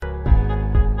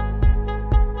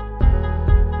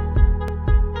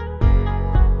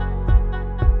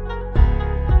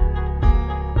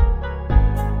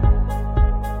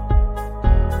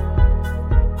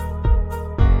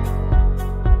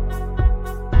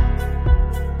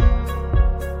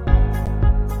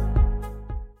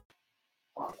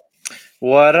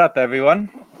What up,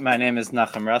 everyone? My name is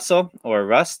Nachum Russell, or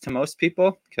Russ to most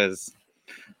people,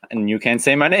 and you can't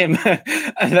say my name.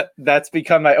 That's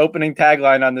become my opening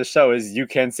tagline on the show is "You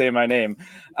can't say my name."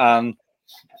 And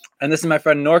this is my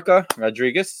friend Norca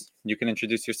Rodriguez. You can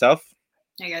introduce yourself.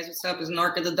 Hey guys, what's up? It's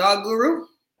Norca the Dog Guru.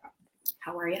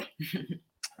 How are you?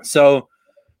 So,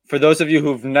 for those of you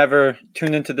who've never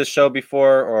tuned into this show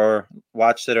before or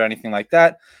watched it or anything like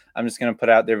that, I'm just going to put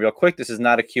out there real quick. This is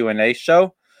not a Q&A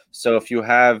show. So if you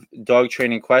have dog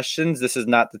training questions, this is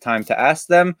not the time to ask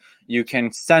them. You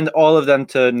can send all of them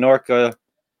to Norca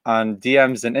on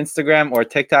DMs and Instagram or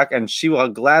TikTok, and she will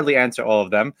gladly answer all of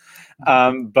them.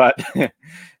 But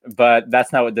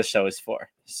that's not what this show is for.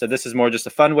 So this is more just a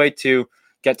fun way to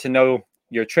get to know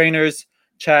your trainers,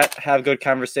 chat, have good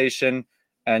conversation,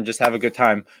 and just have a good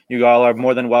time. You all are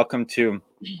more than welcome to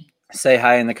say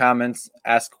hi in the comments,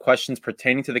 ask questions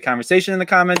pertaining to the conversation in the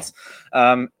comments,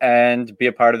 and be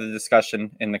a part of the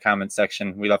discussion in the comments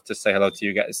section. We love to say hello to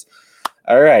you guys.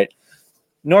 All right.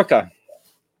 Norca,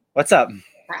 what's up?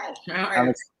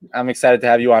 Hi. I'm excited to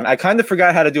have you on. I kind of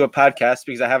forgot how to do a podcast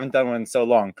because I haven't done one in so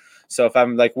long. So if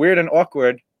I'm like weird and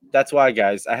awkward, that's why,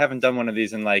 guys. I haven't done one of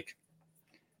these in like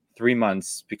 3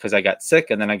 months because I got sick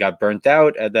and then I got burnt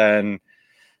out and then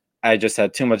I just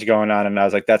had too much going on, and I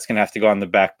was like, that's going to have to go on the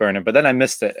back burner. But then I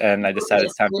missed it, and I decided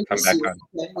it's time to come back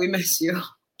on. We miss you.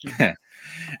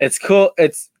 It's cool.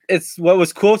 It's what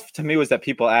was cool to me was that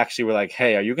people actually were like,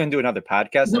 hey, are you going to do another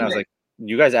podcast? And I was like,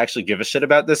 you guys actually give a shit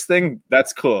about this thing?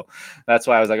 That's cool. That's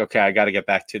why I was like, okay, I got to get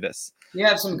back to this. You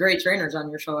have some great trainers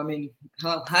on your show. I mean,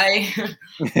 hi.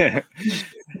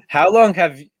 How long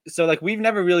we've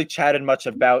never really chatted much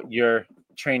about your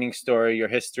training story, your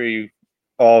history,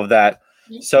 all of that.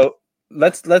 So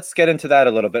let's get into that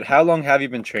a little bit. How long have you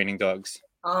been training dogs?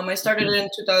 I started in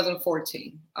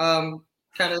 2014. Kind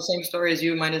of the same story as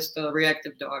you, minus the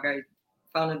reactive dog. I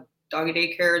found a doggy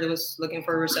daycare that was looking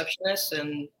for a receptionist,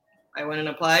 and I went and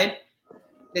applied.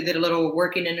 They did a little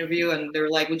working interview, and they were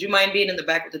like, would you mind being in the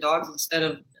back with the dogs instead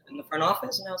of in the front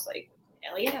office? And I was like,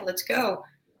 hell yeah, let's go.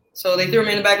 So they threw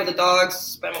me in the back with the dogs,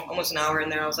 spent almost an hour in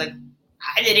there. I was like,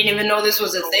 I didn't even know this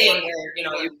was a thing where,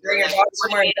 you bring your dog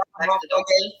somewhere and you don't have the dog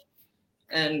in.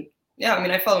 And yeah, I mean,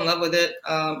 I fell in love with it.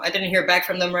 I didn't hear back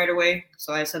from them right away.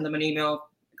 So I sent them an email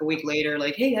like a week later,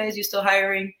 like, hey guys, you still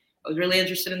hiring? I was really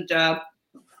interested in the job.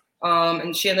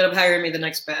 And she ended up hiring me the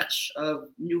next batch of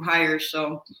new hires.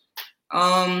 So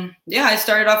yeah, I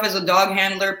started off as a dog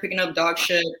handler, picking up dog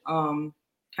shit,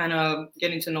 kind of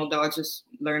getting to know dogs, just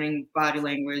learning body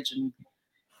language. And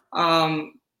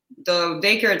the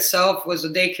daycare itself was a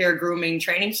daycare grooming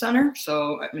training center.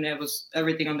 So, I mean, it was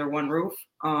everything under one roof.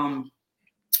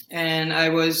 And I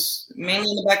was mainly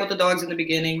in the back with the dogs in the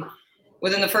beginning.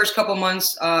 Within the first couple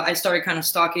months, I started kind of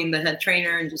stalking the head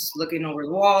trainer and just looking over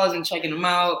the walls and checking them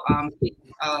out. Did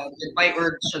bite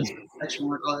work, protection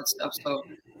work, all that stuff. So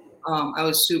I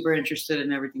was super interested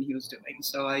in everything he was doing.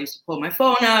 So I used to pull my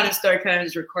phone out and start kind of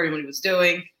just recording what he was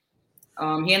doing.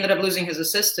 He ended up losing his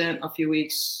assistant a few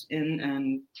weeks in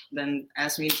and then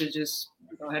asked me to just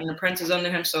go ahead and apprentice under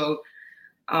him. So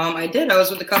I did. I was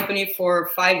with the company for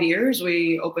 5 years.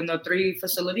 We opened up 3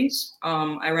 facilities.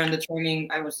 I ran the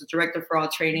training. I was the director for all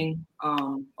training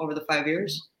over the 5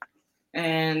 years.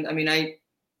 And I mean, I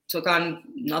took on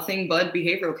nothing but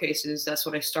behavioral cases. That's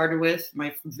what I started with.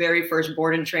 My very first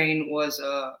board and train was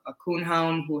a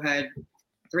coonhound who had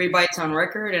 3 bites on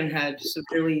record and had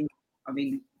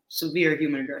severe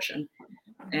human aggression.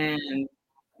 And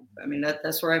I mean,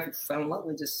 that's where I fell in love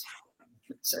with just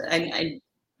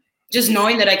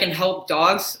knowing that I can help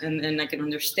dogs and I can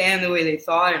understand the way they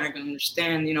thought and I can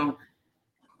understand,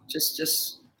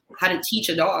 just how to teach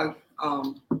a dog. I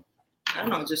don't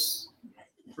know,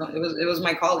 it was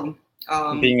my calling.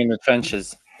 Being in the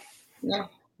trenches. Yeah.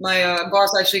 My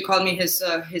boss actually called me his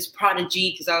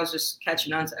prodigy because I was just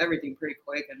catching on to everything pretty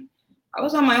quick. And I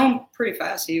was on my own pretty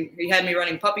fast. He had me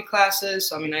running puppy classes.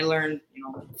 So, I mean, I learned,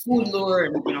 food lure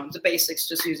and, the basics,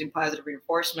 just using positive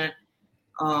reinforcement.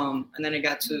 And then I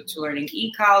got to learning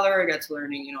e-collar. I got to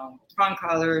learning, prong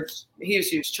collars. He used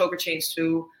to use choker chains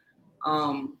too.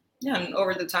 Yeah, and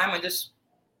over the time, I just,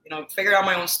 figured out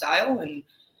my own style. And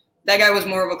that guy was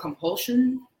more of a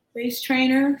compulsion-based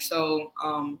trainer. So,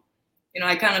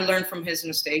 I kind of learned from his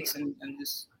mistakes and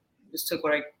just took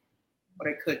what I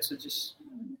could to just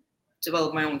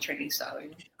develop my own training style.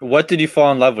 What did you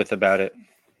fall in love with about it?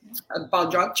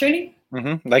 About dog training?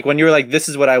 Mm-hmm. Like when you were like, this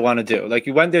is what I want to do. Like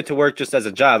you went there to work just as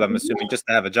a job, I'm assuming, just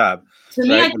to have a job. To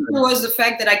me, I think it was the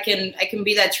fact that I can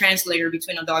be that translator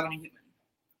between a dog and a human.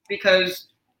 Because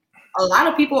a lot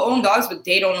of people own dogs, but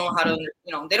they don't know how to,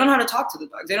 they don't know how to talk to the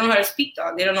dogs. They don't know how to speak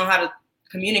dog. They don't know how to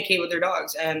communicate with their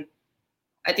dogs. And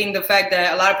I think the fact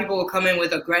that a lot of people will come in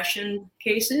with aggression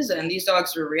cases and these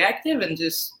dogs are reactive and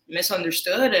just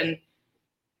misunderstood, and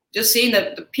just seeing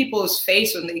the people's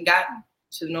face when they got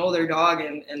to know their dog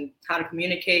and how to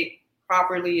communicate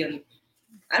properly. And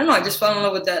I don't know, I just fell in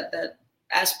love with that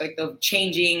aspect of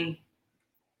changing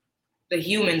the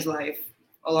human's life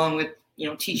along with,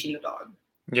 teaching the dog.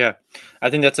 Yeah, I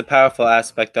think that's a powerful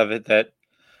aspect of it. That,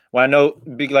 well, I know,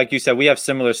 like you said, we have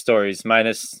similar stories,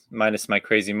 minus my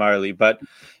crazy Marley, but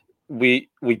we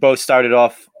both started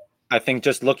off, I think,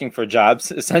 just looking for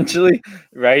jobs, essentially,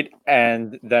 right?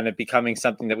 And then it becoming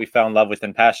something that we fell in love with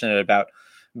and passionate about.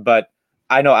 But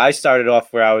I know I started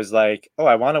off where I was like, oh,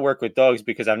 I want to work with dogs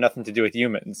because I have nothing to do with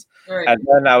humans. Right. And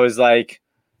then I was like,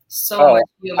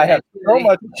 I have so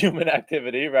much human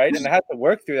activity, right? And I had to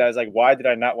work through that. I was like, why did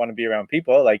I not want to be around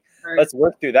people? Like, let's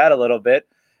work through that a little bit.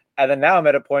 And then now I'm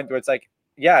at a point where it's like,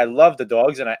 yeah, I love the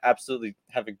dogs and I absolutely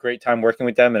have a great time working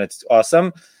with them and it's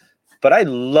awesome. But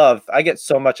I get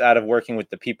so much out of working with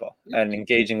the people and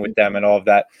engaging with them and all of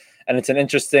that. And it's an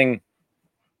interesting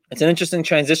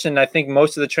transition. I think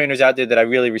most of the trainers out there that I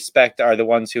really respect are the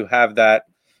ones who have that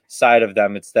side of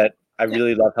them. It's that I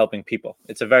really love helping people.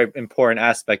 It's a very important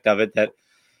aspect of it that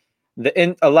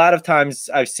a lot of times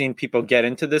I've seen people get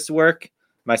into this work,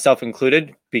 myself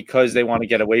included, because they want to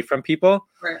get away from people.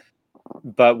 Right.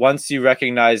 But once you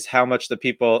recognize how much the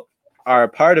people are a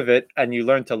part of it and you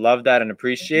learn to love that and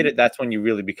appreciate it, that's when you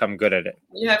really become good at it.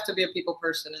 You have to be a people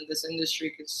person in this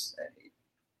industry because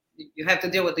you have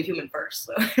to deal with the human first.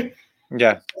 So.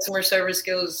 Yeah. Customer service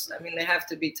skills, I mean, they have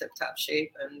to be tip-top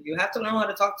shape, and you have to know how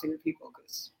to talk to your people,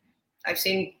 because I've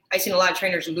seen a lot of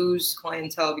trainers lose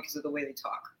clientele because of the way they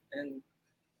talk. And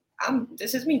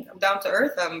this is me. I'm down to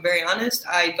earth. I'm very honest.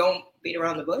 I don't beat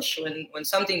around the bush. When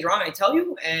something's wrong, I tell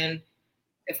you. And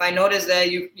if I notice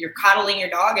that you're coddling your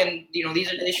dog and,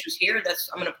 these are the issues here,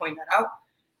 I'm going to point that out.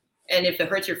 And if it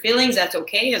hurts your feelings, that's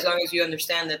okay, as long as you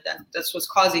understand that's what's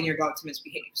causing your dog to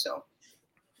misbehave. So,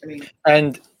 I mean.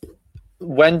 And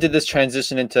when did this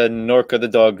transition into Norca the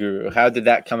Dog Guru? How did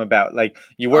that come about? Like,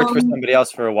 you worked for somebody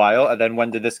else for a while, and then when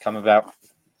did this come about?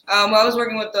 Well, I was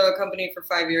working with the company for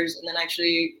 5 years, and then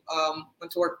actually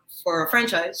went to work for a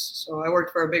franchise. So I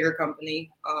worked for a bigger company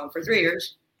for 3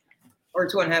 years, or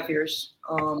 2.5 years.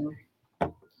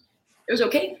 It was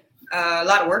okay. A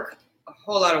lot of work, a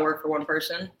whole lot of work for one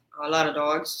person. A lot of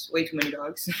dogs, way too many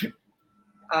dogs.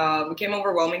 It became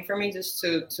overwhelming for me just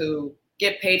to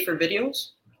get paid for videos.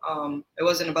 It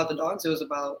wasn't about the dogs. It was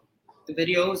about the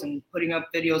videos and putting up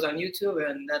videos on YouTube,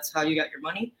 and that's how you got your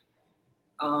money.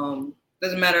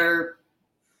 Doesn't matter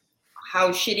how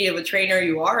shitty of a trainer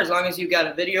you are, as long as you got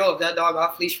a video of that dog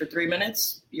off leash for 3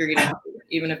 minutes, you're gonna have it,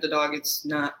 even if the dog is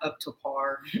not up to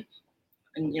par.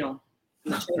 And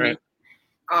right.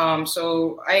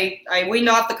 So I weaned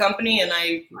off the company and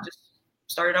I just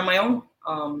started on my own.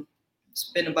 It's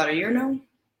been about a year now,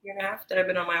 year and a half that I've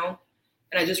been on my own.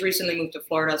 And I just recently moved to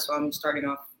Florida, so I'm starting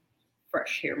off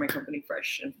fresh here, my company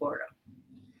Fresh in Florida.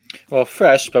 Well,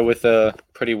 Fresh, but with a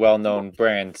pretty well-known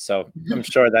brand, so I'm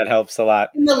sure that helps a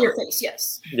lot. Familiar face,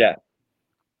 yes. Yeah.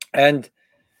 And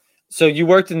so you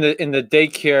worked in the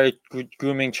daycare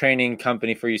grooming training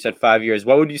company for, you said, 5 years.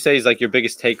 What would you say is like your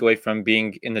biggest takeaway from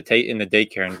being in the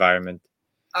daycare environment?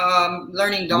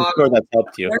 Learning dogs. I'm sure that's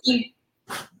helped you.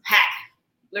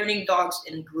 Learning dogs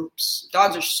in groups.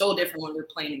 Dogs are so different when they're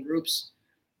playing in groups.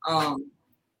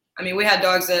 I mean, we had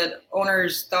dogs that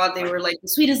owners thought they were like the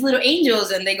sweetest little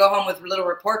angels, and they go home with little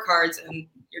report cards, and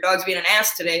your dog's being an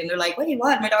ass today, and they're like, wait,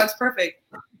 what? My dog's perfect.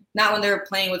 Not when they're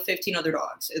playing with 15 other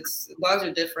dogs. Dogs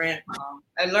are different.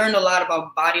 I learned a lot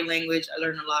about body language. I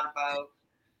learned a lot about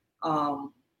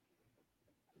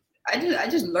I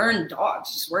just learned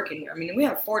dogs just working. I mean, we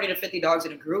have 40 to 50 dogs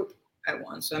in a group at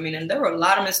once. So, I mean, and there were a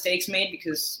lot of mistakes made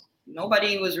because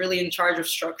nobody was really in charge of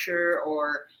structure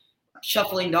or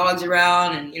shuffling dogs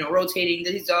around and, rotating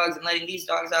these dogs and letting these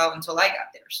dogs out until I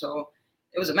got there. So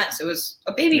it was a mess. It was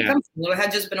a baby company. It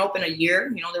had just been open a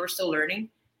year. They were still learning.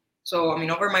 So, I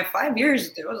mean, over my 5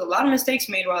 years, there was a lot of mistakes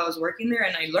made while I was working there,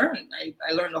 and I learned.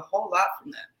 I learned a whole lot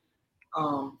from that.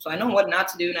 So I know what not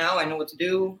to do now. I know what to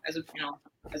do as a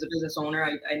business owner.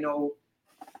 I know,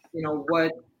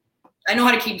 I know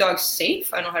how to keep dogs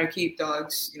safe. I know how to keep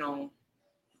dogs,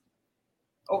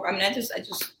 I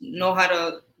just know how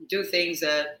to do things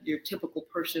that your typical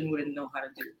person wouldn't know how to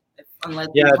do. Unless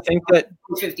I think that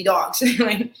 50 dogs.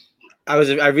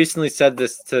 I recently said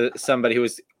this to somebody who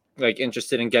was like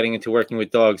interested in getting into working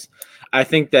with dogs. I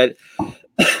think that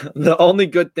the only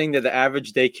good thing that the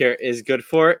average daycare is good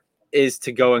for is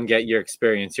to go and get your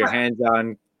experience, your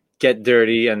hands-on get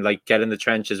dirty and like get in the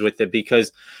trenches with it,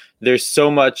 because there's so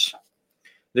much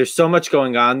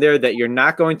going on there that you're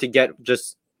not going to get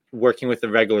just working with a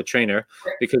regular trainer,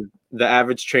 because the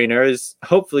average trainer is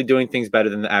hopefully doing things better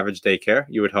than the average daycare,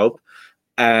 you would hope.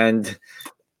 And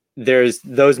there's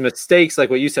those mistakes, like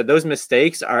what you said, those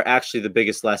mistakes are actually the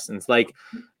biggest lessons. Like,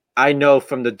 I know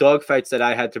from the dog fights that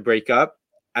I had to break up,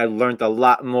 I learned a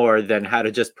lot more than how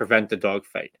to just prevent the dog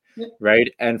fight,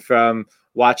 right? And from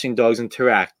watching dogs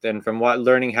interact, and from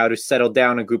learning how to settle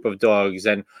down a group of dogs,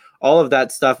 and all of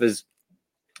that stuff is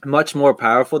much more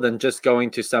powerful than just going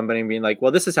to somebody and being like,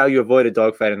 well, this is how you avoid a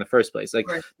dog fight in the first place. Like,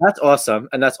 that's awesome.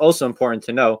 And that's also important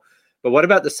to know. But what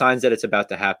about the signs that it's about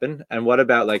to happen? And what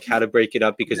about like how to break it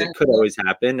up, because it could always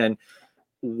happen? And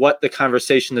what the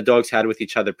conversation the dogs had with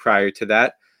each other prior to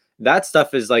that. That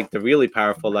stuff is like the really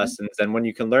powerful lessons. And when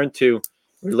you can learn to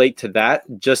relate to that,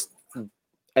 just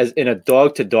as in a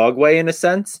dog to dog way, in a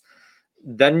sense,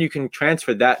 then you can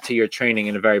transfer that to your training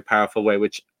in a very powerful way,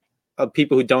 which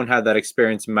people who don't have that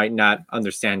experience might not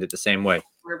understand it the same way.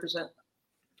 100%.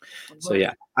 So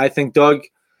yeah, I think dog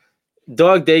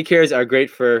daycares are great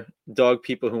for dog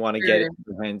people who want to get it in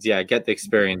their hands. Yeah, get the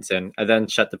experience and then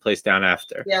shut the place down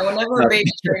after. Yeah, whenever a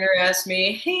baby trainer asks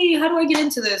me, hey, how do I get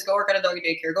into this? Go work at a doggy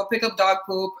daycare. Go pick up dog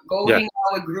poop. Go hang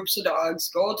out with groups of dogs.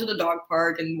 Go to the dog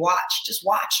park and watch. Just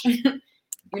watch.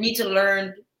 You need to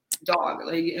learn dog.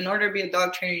 Like, in order to be a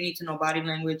dog trainer, you need to know body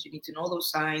language. You need to know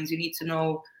those signs. You need to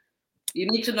know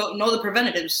the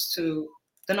preventatives to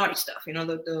the naughty stuff. You know,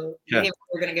 the behavior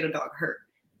we're gonna get a dog hurt.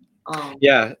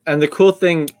 Yeah, and the cool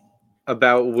thing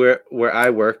about where I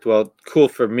worked, well, cool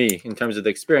for me in terms of the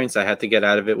experience I had to get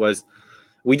out of it, was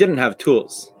we didn't have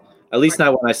tools. At least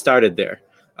not when I started there.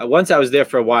 Once I was there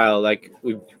for a while, like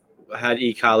we had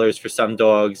e-collars for some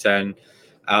dogs, and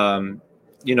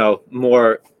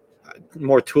more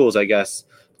tools, I guess,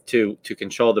 to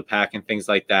control the pack and things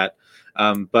like that.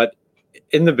 But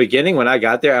in the beginning, when I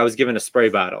got there, I was given a spray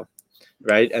bottle,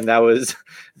 right? And that was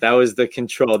the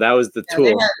control. That was the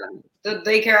tool. The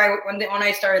daycare, when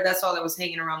I started, that's all that was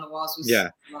hanging around the walls.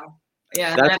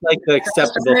 That's like the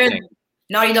acceptable thing.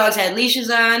 Naughty dogs had leashes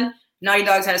on. Naughty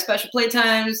dogs had special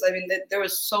playtimes. I mean, there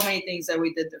was so many things that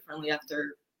we did differently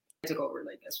after I took over.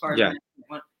 Like, as far as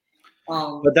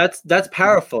but that's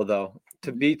powerful though,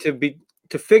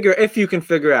 to figure, if you can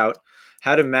figure out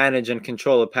how to manage and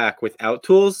control a pack without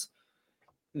tools,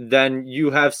 then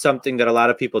you have something that a lot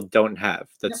of people don't have.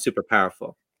 That's super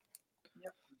powerful.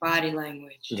 Body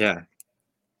language. Yeah.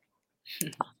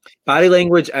 Body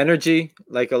language, energy,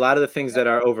 like a lot of the things that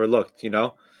are overlooked,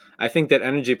 I think that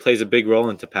energy plays a big role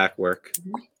into pack work.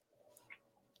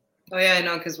 Oh yeah, I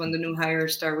know, because when the new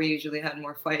hires start, we usually had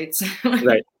more fights.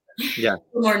 Right. Yeah.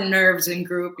 More nerves in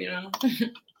group,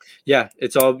 Yeah,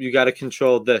 it's all, you got to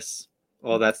control this,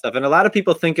 all that stuff. And a lot of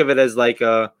people think of it as like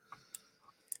a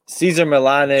Cesar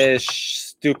Millan-ish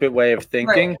stupid way of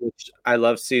thinking, which I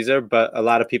love Cesar, but a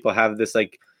lot of people have this,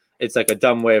 like, it's like a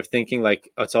dumb way of thinking,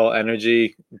 like it's all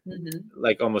energy,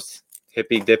 like almost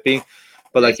hippy dippy,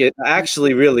 but like it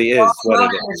actually really is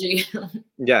what it is.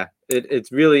 Yeah, it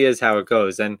really is how it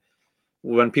goes. And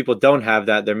when people don't have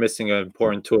that, they're missing an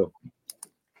important tool.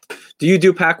 Do you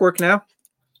do pack work now?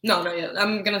 No, not yet.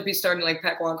 I'm gonna be starting like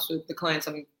pack walks with the clients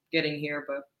I'm getting here,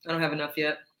 but I don't have enough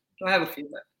yet. I have a few,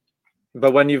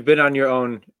 but when you've been on your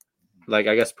own, like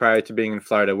I guess prior to being in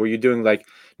Florida, were you doing like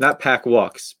not pack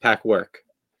walks, pack work?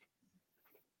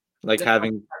 Like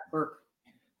having pack work.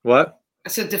 What? I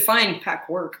said define pack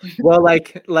work. Well,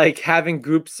 like having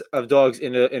groups of dogs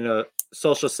in a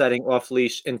social setting, off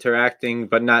leash, interacting,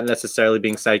 but not necessarily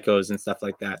being psychos and stuff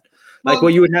like that. Like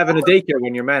what you would have in a daycare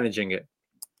when you're managing it.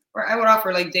 Or I would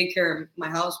offer like daycare in my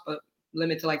house, but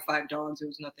limit to like 5 dogs. It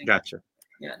was nothing. Gotcha.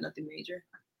 Yeah, nothing major.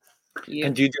 Yeah.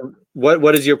 And do you do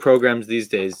what is your programs these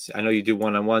days? I know you do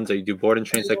one-on-ones, or you do board and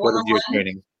trains. Like, what is your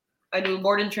training? I do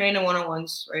board and train and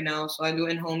one-on-ones right now. So I do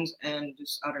in homes and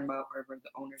just out and about wherever the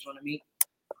owners want to meet.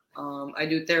 I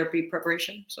do therapy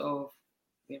preparation. So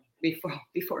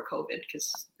before COVID,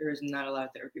 because there is not a lot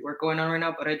of therapy work going on right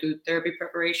now, but I do therapy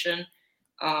preparation.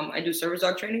 I do service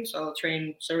dog training. So I'll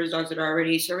train service dogs that are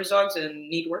already service dogs and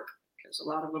need work, because a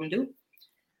lot of them do.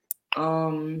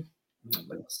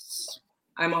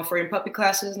 I'm offering puppy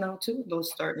classes now too.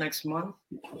 Those start next month.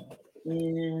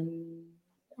 And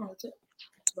that's it.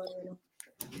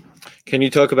 Can you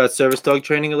talk about service dog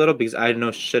training a little? Because I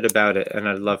know shit about it, and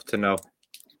I'd love to know.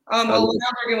 Well, when I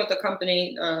was working with the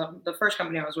company, the first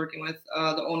company I was working with,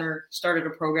 the owner started a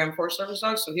program for service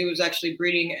dogs. So he was actually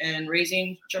breeding and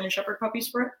raising German Shepherd puppies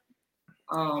for it.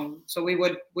 So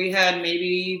we had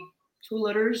maybe 2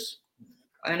 litters,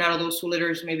 and out of those 2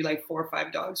 litters, maybe like 4 or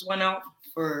 5 dogs went out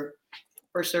for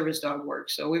for service dog work.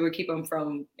 So we would keep them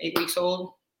from 8 weeks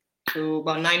old to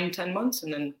about 9-10 months,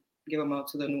 and then give them out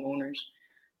to the new owners.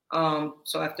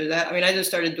 So after that, I mean, I just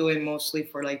started doing mostly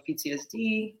for like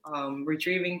PTSD,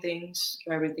 retrieving things,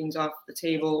 grabbing things off the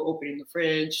table, opening the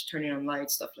fridge, turning on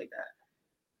lights, stuff like that.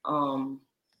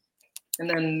 And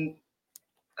then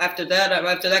after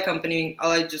that company,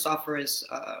 all I just offer is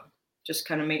just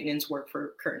kind of maintenance work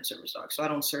for current service dogs. So I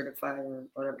don't certify or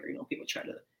whatever. You know, people try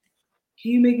to,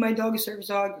 can you make my dog a service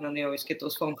dog? And then they always get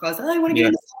those phone calls. I want to get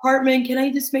in this apartment. Can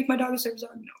I just make my dog a service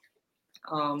dog?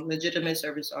 No. Legitimate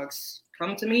service dogs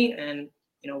come to me, and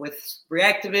you know, with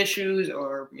reactive issues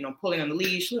or you know, pulling on the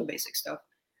leash, little basic stuff,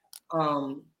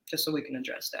 just so we can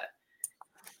address that.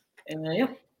 And yeah.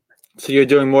 So you're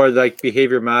doing more like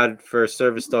behavior mod for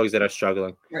service dogs that are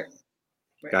struggling. Right.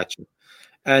 Gotcha.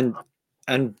 And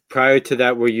prior to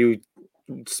that, were you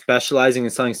specializing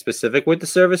in something specific with the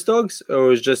service dogs, or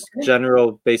was just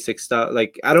general basic stuff?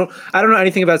 Like I don't know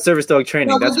anything about service dog training.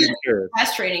 No, that's what I'm curious.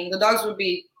 Task training. The dogs would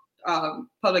be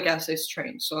public access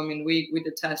trained. So I mean, we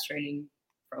did task training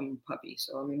from puppy.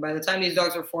 So I mean, by the time these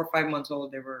dogs were 4 or 5 months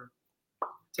old, they were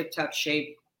tip-top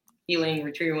shape, healing,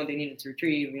 retrieving what they needed to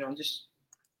retrieve. You know, just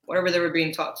whatever they were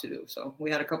being taught to do. So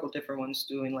we had a couple different ones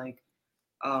doing like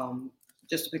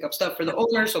just to pick up stuff for the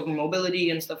owner, so mobility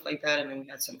and stuff like that. And then we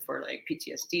had some for like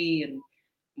PTSD and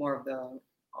more of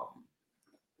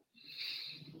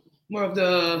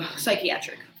the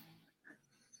psychiatric.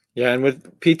 Yeah, and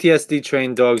with PTSD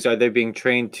trained dogs, are they being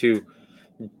trained to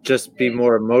just be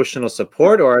more emotional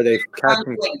support, or are they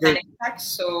catching?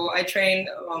 So I trained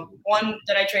one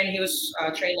that I trained. He was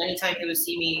trained anytime he would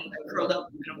see me curled up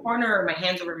in a corner or my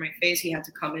hands over my face, he had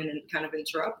to come in and kind of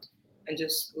interrupt and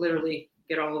just literally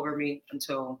get all over me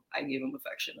until I gave him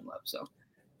affection and love. So,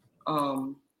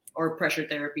 or pressure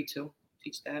therapy too.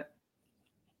 Teach that.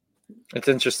 It's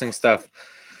interesting stuff.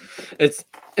 It's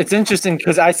interesting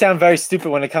because I sound very stupid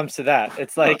when it comes to that.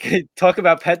 It's like talk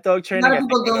about pet dog training. A lot of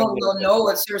people don't know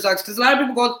what service dogs, because a lot of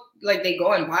people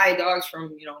go and buy dogs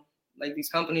from, you know, like these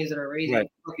companies that are raising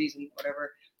puppies and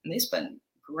whatever, and they spend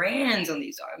grands on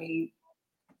these dogs. I mean,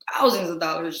 thousands of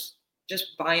dollars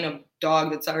just buying a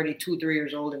dog that's already 2-3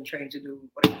 years old and trained to do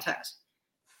whatever task.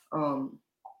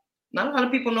 Not a lot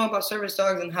of people know about service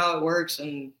dogs and how it works,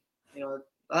 and you know,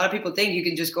 a lot of people think you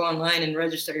can just go online and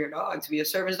register your dog to be a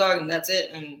service dog and that's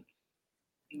it. And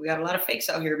we got a lot of fakes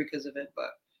out here because of it. But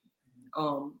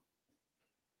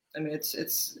I mean,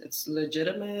 it's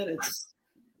legitimate.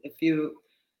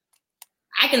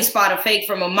 I can spot a fake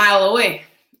from a mile away.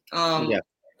 I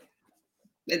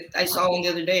saw one the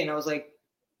other day and I was like,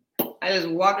 I just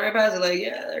walked right past it like,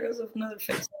 yeah, there goes another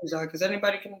fake service dog, because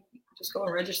anybody can just go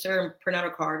and register and print out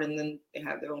a card and then they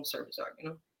have their own service dog, you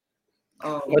know?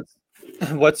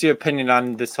 What's your opinion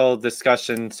on this whole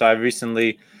discussion? So I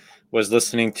recently was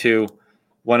listening to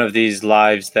one of these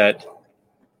lives that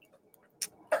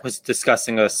was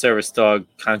discussing a service dog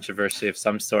controversy of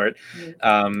some sort.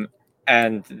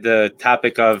 And the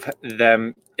topic of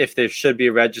them, if there should be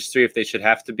a registry, if they should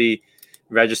have to be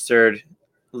registered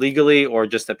legally, or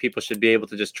just that people should be able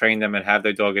to just train them and have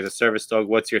their dog as a service dog.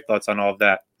 What's your thoughts on all of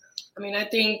that? I mean, I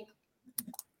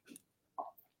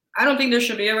don't think there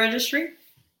should be a registry,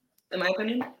 in my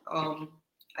opinion.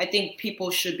 I think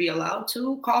people should be allowed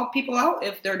to call people out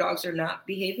if their dogs are not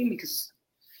behaving, because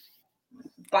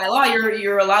by law,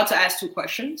 you're allowed to ask 2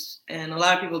 questions. And a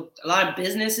lot of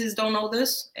businesses don't know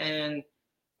this, and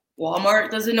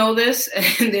Walmart doesn't know this,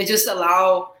 and they just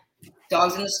allow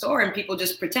dogs in the store and people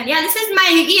just pretend, yeah, this is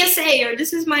my ESA or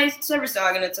this is my service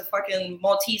dog, and it's a fucking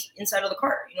Maltese inside of the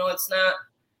cart. You know, it's not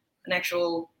an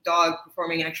actual dog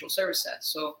performing actual service sets.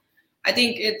 So I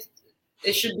think it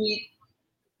should be,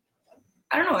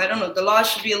 I don't know. The law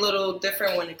should be a little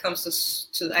different when it comes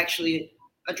to actually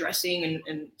addressing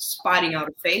and spotting out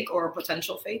a fake or a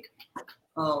potential fake.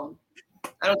 I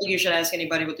don't think you should ask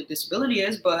anybody what the disability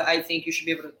is, but I think you should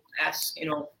be able to ask, you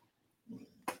know,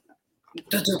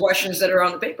 the questions that are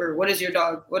on the paper. What is your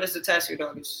dog? What is the task your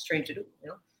dog is trained to do? You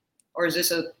know, or is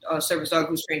this a service dog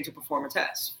who's trained to perform a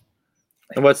task?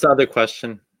 And what's the other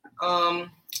question?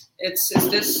 Is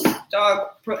this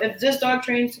dog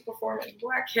trained to perform it?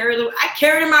 Boy, I carry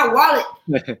it in my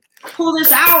wallet. Pull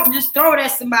this out and just throw it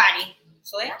at somebody.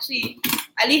 So I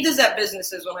leave this at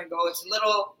businesses when I go. It's a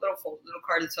little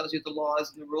card that tells you the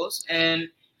laws and the rules. And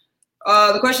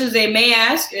the questions they may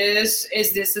ask is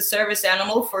this a service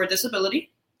animal for a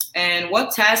disability? And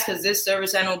what task has this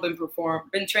service animal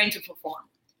been trained to perform?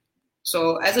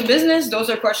 So as a business, those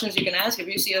are questions you can ask if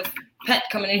you see a pet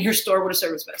coming in your store with a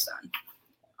service vest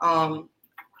on.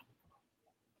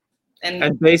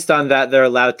 And based on that, they're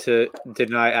allowed to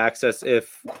deny access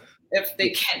if if they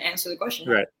can't answer the question.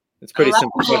 Right. It's pretty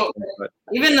simple. People,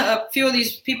 even a few of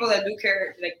these people that do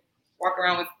care, like walk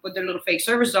around with their little fake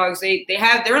service dogs,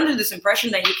 they're under this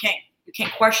impression that you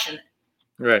can't question it.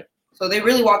 Right. So they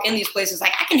really walk in these places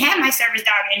like, I can have my service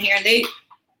dog in here, and they,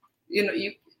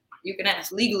 you can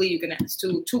ask legally. You can ask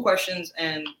two questions,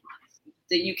 and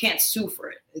that you can't sue for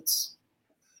it.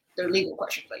 They're legal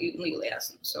questions, like you can legally ask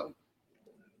them. So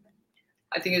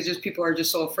I think it's just people are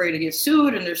just so afraid to get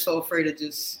sued, and they're so afraid to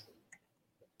just,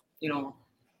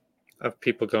 of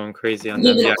people going crazy on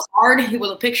them. A card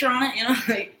with a picture on it,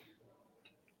 like.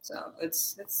 So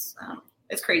it's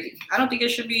crazy. I don't think it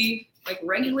should be like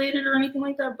regulated or anything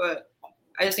like that, but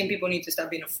I just think people need to stop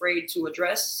being afraid to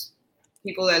address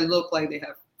people that look like they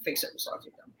have fake service dogs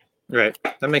with them. Right.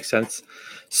 That makes sense.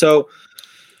 So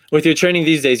with your training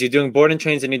these days, you're doing board and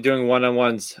trains and you're doing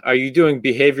one-on-ones. Are you doing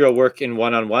behavioral work in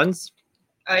one-on-ones?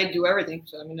 I do everything.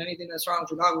 So, anything that's wrong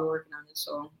with your dog, we're working on it.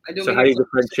 So I do. So how do you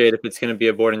differentiate if it's going to be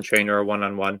a board and train or a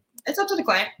one-on-one? It's up to the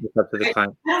client. It's up to the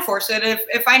client. I don't force it.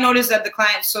 If I notice that the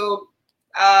client,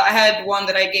 I had one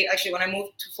that I gave, actually, when I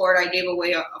moved to Florida, I gave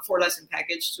away a 4-lesson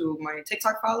package to my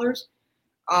TikTok followers.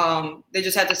 They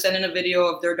just had to send in a video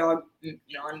of their dog, and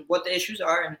what the issues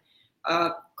are.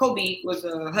 And Kobe was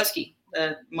a husky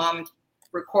that mom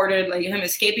recorded, like him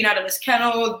escaping out of his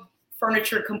kennel,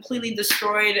 furniture completely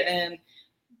destroyed. And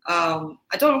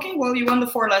I told him, okay, well, you won the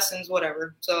 4 lessons,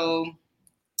 whatever. So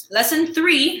lesson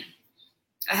 3,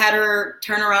 I had her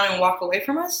turn around and walk away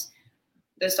from us.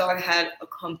 This dog had a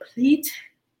complete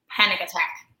panic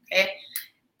attack, okay?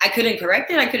 I couldn't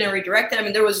correct it. I couldn't redirect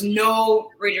it. There was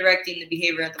no redirecting the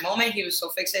behavior at the moment. He was so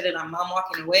fixated on mom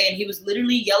walking away, and he was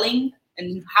literally yelling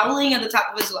and howling at the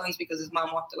top of his lungs because his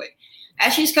mom walked away.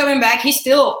 As she's coming back, he's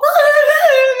still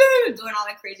doing all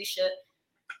that crazy shit.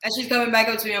 As she's coming back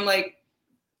up to me, I'm like,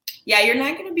 yeah, you're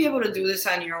not going to be able to do this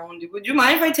on your own. Would you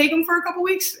mind if I take him for a couple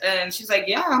weeks? And she's like,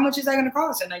 yeah, how much is that going to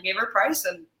cost? And I gave her a price.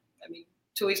 And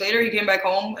 2 weeks later, he came back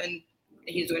home and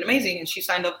he's doing amazing. And she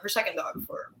signed up her second dog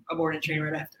for a board and train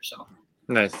right after. So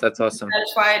nice. That's awesome.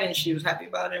 Satisfied, and she was happy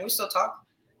about it. And we still talk.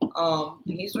 And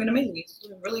he's doing amazing. He's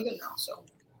doing really good now. So,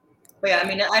 but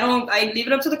yeah, I leave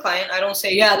it up to the client. I don't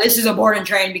say, yeah, this is a board and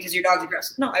train because your dog's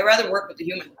aggressive. No, I rather work with the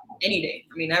human any day.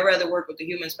 I rather work with the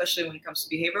human, especially when it comes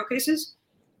to behavioral cases.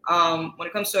 When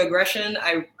it comes to aggression,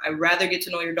 I rather get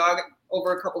to know your dog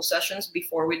over a couple sessions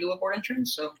before we do a board and train.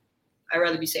 So I'd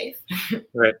rather be safe.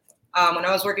 Right. When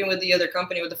I was working with the other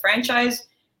company with the franchise,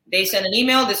 they send an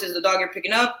email. This is the dog you're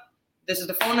picking up. This is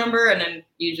the phone number. And then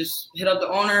you just hit up the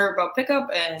owner about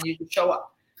pickup and you just show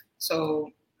up.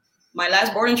 So my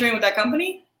last board and train with that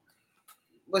company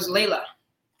was Layla.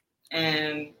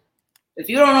 And if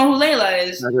you don't know who Layla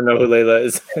is, I don't know who Layla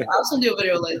is. I'll send you a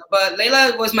video of Layla. But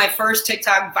Layla was my first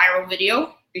TikTok viral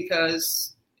video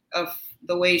because of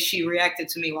the way she reacted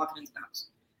to me walking into the house.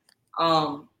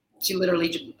 She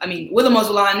literally, with a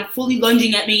muzzle on, fully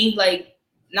lunging at me, like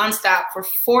nonstop for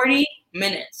 40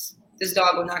 minutes. This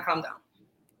dog would not calm down.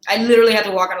 I literally had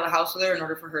to walk out of the house with her in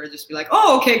order for her to just be like,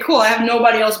 oh, okay, cool. I have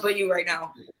nobody else but you right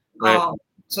now. Right.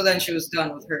 So then she was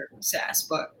done with her sass.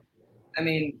 But,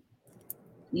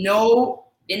 no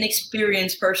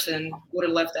inexperienced person would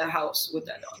have left that house with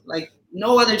that dog. Like,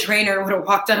 no other trainer would have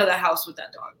walked out of the house with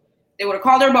that dog. They would have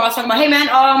called their boss talking about, hey, man,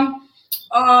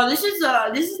 this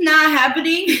is not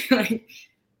happening.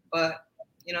 But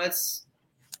that's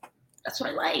what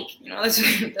I like.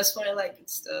 That's what I like.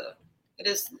 It's the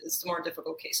more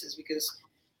difficult cases because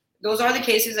those are the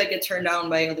cases that get turned down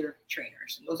by other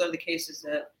trainers. And those are the cases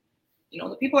that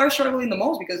the people are struggling the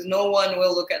most because no one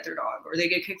will look at their dog, or they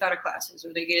get kicked out of classes,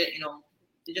 or they get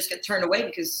they just get turned away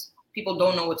because people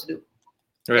don't know what to do.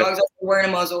 Right. The dog's already wearing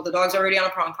a muzzle. The dog's already on a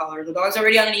prong collar. The dog's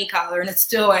already on an e-collar, and it's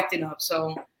still acting up.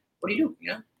 So what do you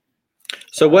do?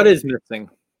 So what is missing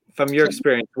from your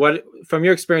experience?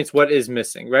 What is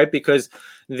missing, right? Because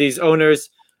these owners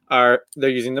they're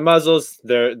using the muzzles.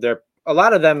 They're a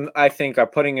lot of them, I think, are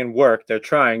putting in work. They're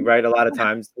trying, right? A lot of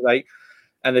times,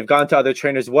 and they've gone to other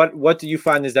trainers. What do you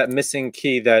find is that missing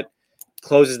key that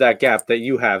closes that gap that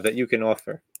you have that you can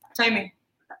offer? Timing.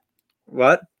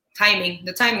 What? Timing.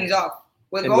 The timing's off.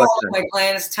 With all of my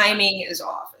plans, timing is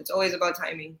off. It's always about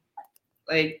timing.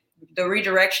 Like the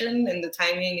redirection and the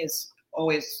timing is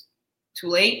always too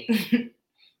late,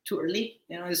 too early.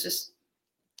 It's just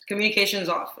communication is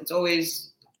off. It's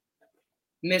always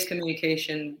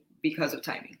miscommunication because of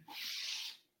timing.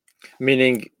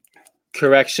 Meaning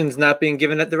corrections not being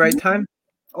given at the right time?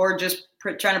 Or just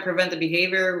trying to prevent the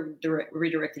behavior,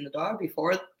 redirecting the dog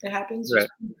before it happens. Right.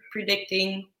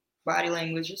 Predicting body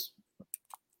languages.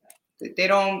 They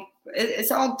don't.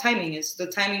 It's all timing. The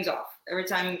timing's off. Every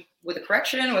time with a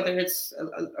correction, whether it's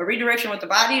a redirection with the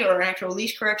body or an actual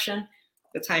leash correction,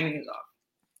 the timing is off.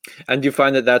 And do you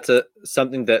find that that's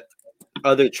something that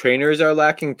other trainers are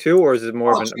lacking too, or is it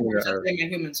more of an owner?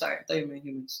 Humans, sorry,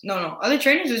 humans. No, other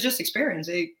trainers is just experience.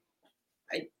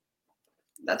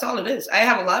 That's all it is. I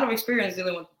have a lot of experience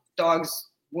dealing with dogs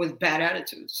with bad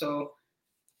attitudes, so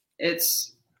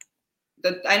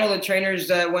I know the trainers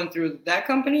that went through that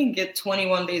company get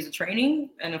 21 days of training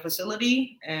in a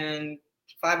facility, and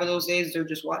 5 of those days they're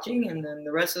just watching, and then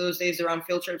the rest of those days they're on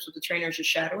field trips with the trainers just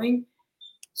shadowing.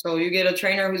 So you get a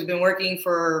trainer who's been working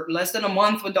for less than a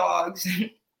month with dogs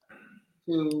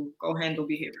to go handle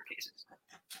behavior cases.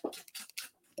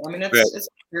 So, I mean, it's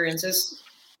experiences.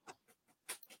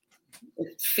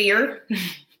 Fear.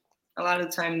 A lot of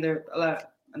the time they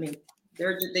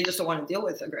just don't want to deal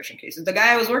with aggression cases. The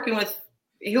guy I was working with,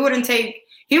 he wouldn't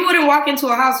walk into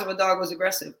a house if a dog was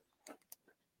aggressive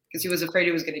because he was afraid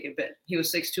he was going to get bit. He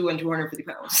was 6'2" and 250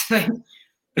 pounds.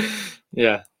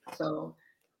 Yeah. So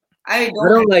I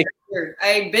don't like fear.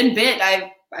 I've been bit.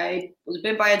 I was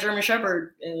bit by a German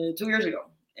Shepherd 2 years ago,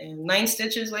 and 9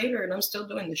 stitches later, and I'm still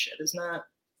doing this shit.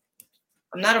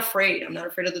 I'm not afraid. I'm not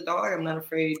afraid of the dog. I'm not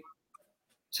afraid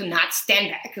to not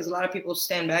stand back, because a lot of people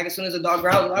stand back as soon as the dog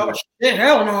growls. Oh shit,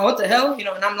 hell no, what the hell? And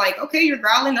I'm like, okay, you're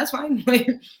growling, that's fine.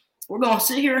 We're gonna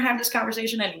sit here and have this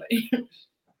conversation anyway.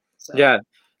 So. Yeah,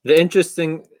 the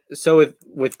interesting. So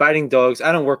with biting dogs,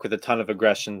 I don't work with a ton of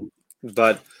aggression,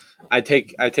 but I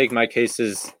take my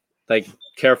cases like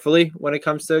carefully when it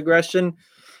comes to aggression.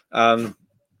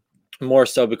 More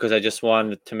so because I just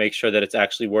wanted to make sure that it's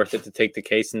actually worth it to take the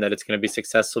case and that it's going to be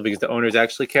successful because the owners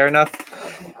actually care enough.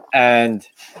 And,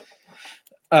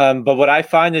 but what I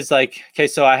find is like, okay,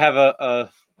 so I have a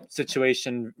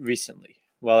situation recently.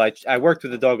 Well, I worked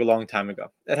with a dog a long time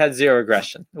ago that had 0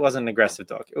 aggression. It wasn't an aggressive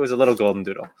dog. It was a little golden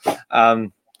doodle.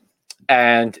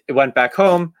 And it went back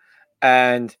home,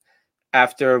 and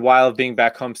after a while of being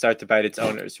back home, started to bite its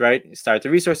owners, right? The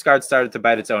resource guard started to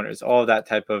bite its owners, all of that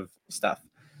type of stuff.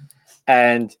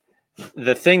 And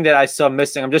the thing that I saw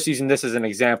missing, I'm just using this as an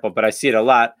example, but I see it a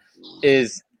lot,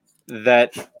 is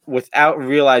that without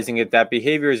realizing it, that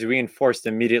behavior is reinforced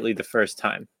immediately the first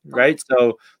time, right?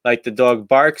 So like the dog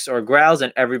barks or growls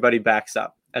and everybody backs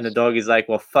up. And the dog is like,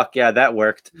 well, fuck yeah, that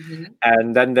worked. Mm-hmm.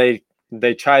 And then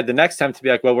they tried the next time to be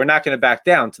like, well, we're not going to back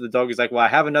down. So the dog is like, well, I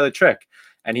have another trick.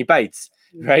 And he bites,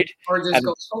 right? Or just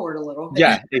goes forward a little.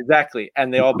 Yeah, exactly.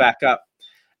 And they all back up.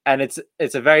 And it's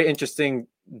a very interesting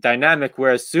dynamic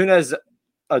where as soon as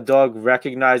a dog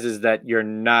recognizes that you're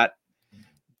not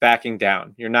backing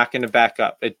down, you're not going to back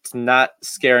up, it's not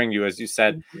scaring you, as you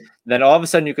said, mm-hmm. then all of a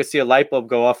sudden you could see a light bulb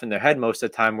go off in their head most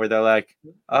of the time where they're like,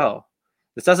 oh,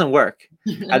 this doesn't work.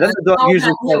 And then the dog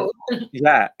usually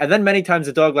yeah. And then many times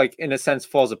the dog, like, in a sense,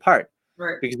 falls apart,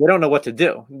 right? Because they don't know what to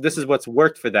do. This is what's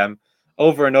worked for them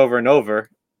over and over and over.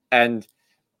 And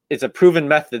it's a proven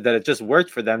method that it just worked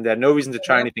for them. They had no reason to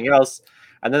try anything else.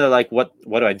 And then they're like, what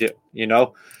do I do?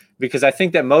 Because I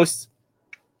think that most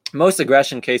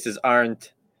aggression cases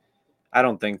I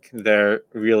don't think they're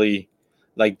really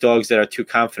like dogs that are too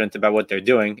confident about what they're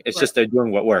doing. It's just they're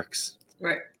doing what works.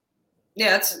 Right.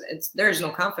 Yeah, there's no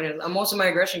confidence. On most of my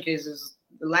aggression cases,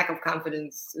 the lack of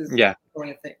confidence is the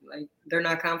only thing. Like, they're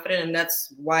not confident, and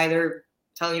that's why they're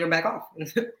telling you to back off.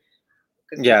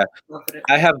 Yeah.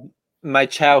 I have my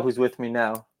Chow who's with me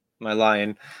now, my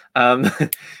lion. Is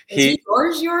he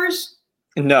yours?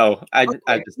 No, I just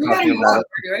talking about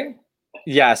it. Right?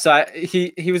 Yeah, so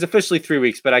he was officially 3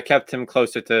 weeks, but I kept him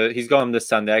closer to. He's going this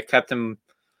Sunday. I kept him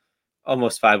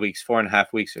almost 5 weeks, 4.5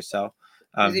 weeks or so.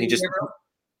 He just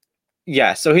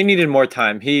so he needed more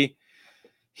time. He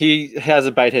has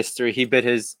a bite history. He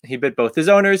bit both his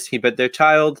owners. He bit their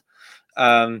child,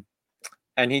 and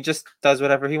he just does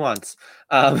whatever he wants.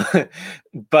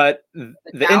 But the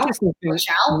interesting thing,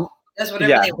 that's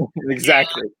whatever they want.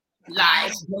 Exactly.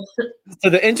 Lies.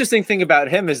 So the interesting thing about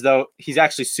him is, though, he's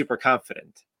actually super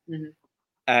confident, mm-hmm.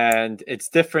 and it's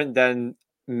different than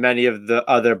many of the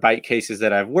other bite cases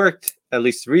that I've worked, at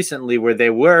least recently, where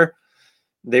they were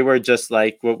just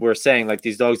like what we're saying, like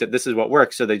these dogs that this is what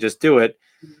works, so they just do it.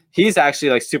 Mm-hmm. He's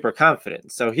actually like super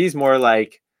confident, so he's more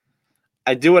like,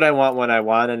 I do what I want when I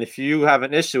want, and if you have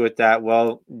an issue with that,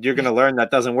 well, you're gonna learn that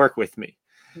doesn't work with me.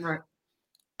 Right.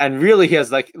 And really, he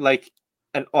has like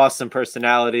an awesome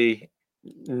personality,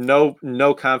 no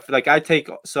conflict.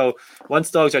 So once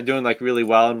dogs are doing like really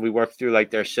well and we work through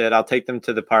like their shit, I'll take them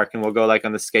to the park and we'll go like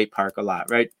on the skate park a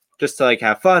lot, right? Just to like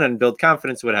have fun and build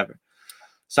confidence, whatever.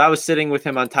 So I was sitting with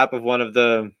him on top of one of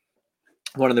the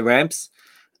ramps,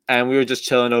 and we were just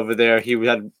chilling over there. He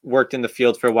had worked in the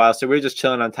field for a while, so we were just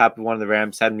chilling on top of one of the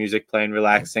ramps, had music playing,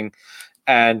 relaxing.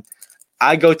 And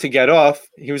I go to get off.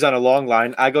 He was on a long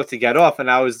line. I go to get off,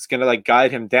 and I was going to like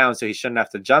guide him down so he shouldn't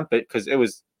have to jump it because it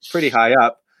was pretty high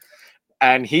up.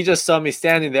 And he just saw me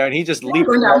standing there, and he just leaped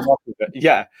right off of it.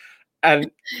 Yeah.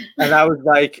 And I was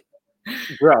like,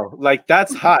 bro, like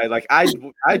that's high. Like I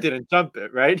didn't jump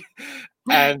it, right?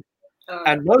 And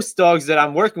most dogs that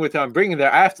I'm working with, I'm bringing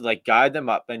there, I have to like guide them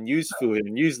up and use food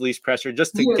and use leash pressure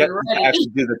just to get them to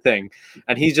actually do the thing.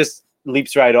 And he just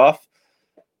leaps right off,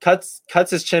 cuts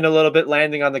his chin a little bit,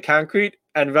 landing on the concrete,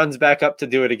 and runs back up to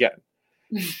do it again.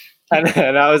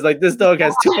 And I was like, this dog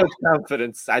has too much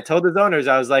confidence. I told his owners,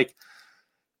 I was like,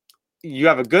 you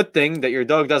have a good thing that your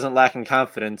dog doesn't lack in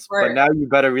confidence, but now you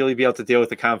better really be able to deal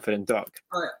with a confident dog.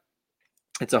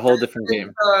 It's a whole different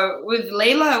game. With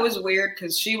Layla, it was weird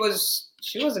because she was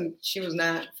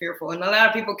not fearful, and a lot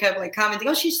of people kept like commenting,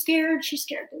 "Oh, she's scared. She's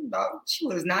scared." Dog, she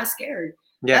was not scared.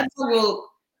 Yeah, that dog will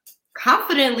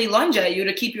confidently lunge at you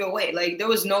to keep you away. Like there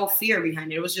was no fear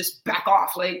behind it. It was just back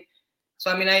off. Like, so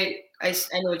I mean, I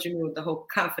know what you mean with the whole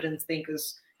confidence thing,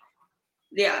 because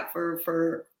yeah,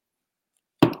 for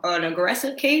an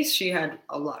aggressive case, she had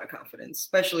a lot of confidence,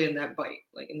 especially in that bite,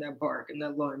 like in that bark, in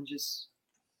that lunge. It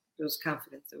was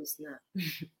confidence. It was not.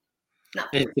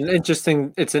 It's an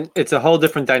interesting. It's a whole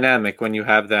different dynamic when you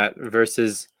have that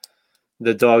versus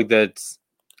the dog that's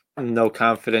no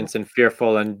confidence and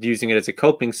fearful and using it as a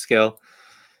coping skill.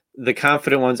 The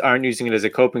confident ones aren't using it as a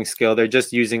coping skill. They're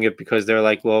just using it because they're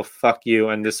like, well, fuck you,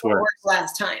 and this works.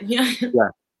 Last time, yeah.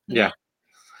 Yeah.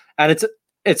 And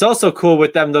it's also cool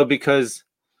with them though because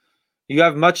you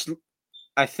have much.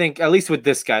 I think at least with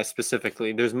this guy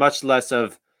specifically, there's much less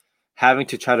of having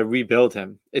to try to rebuild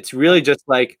him. It's really just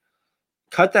like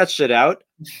cut that shit out.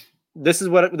 This is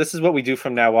what we do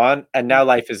from now on, and now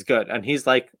life is good. And he's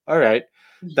like, all right,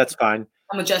 that's fine.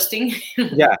 I'm adjusting.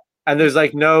 Yeah. And there's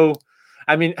like no,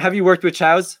 I mean, have you worked with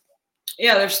chows?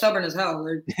 Yeah, they're stubborn as hell.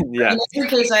 Yeah. In every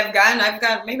case I've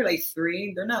got maybe like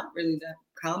 3. They're not really that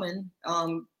common.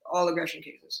 All aggression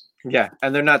cases. Yeah,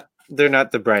 and they're not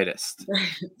the brightest.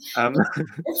 They're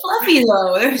fluffy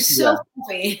though. They're so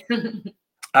fluffy.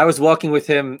 I was walking with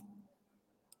him.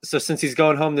 So since he's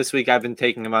going home this week, I've been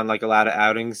taking him on like a lot of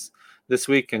outings this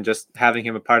week and just having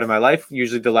him a part of my life.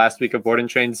 Usually the last week of board and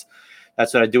trains,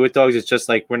 that's what I do with dogs. It's just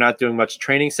like we're not doing much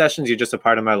training sessions. You're just a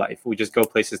part of my life. We just go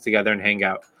places together and hang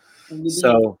out.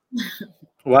 So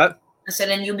what? I said,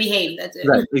 and you behave. That's it.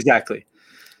 Right, exactly.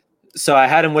 So I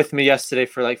had him with me yesterday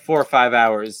for like 4 or 5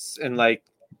 hours in like,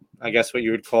 I guess what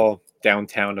you would call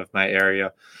downtown of my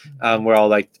area, where all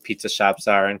like the pizza shops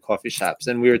are and coffee shops.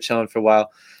 And we were chilling for a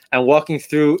while and walking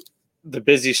through the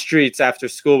busy streets after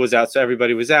school was out. So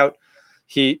everybody was out.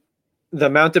 The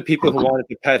amount of people who wanted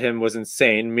to pet him was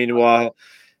insane. Meanwhile,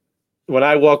 when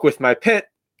I walk with my pit,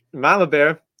 Mama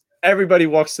Bear, everybody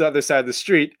walks to the other side of the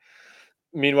street.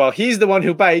 Meanwhile, he's the one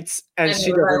who bites, and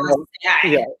she doesn't know.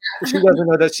 Yeah, she doesn't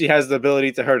know that she has the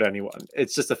ability to hurt anyone.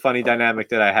 It's just a funny dynamic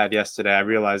that I had yesterday. I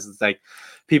realized it's like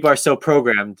people are so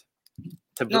programmed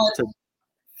to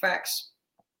facts.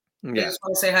 Yeah. I just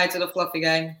want to say hi to the fluffy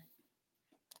guy.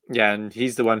 Yeah, and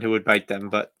he's the one who would bite them,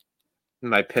 but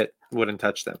my pit wouldn't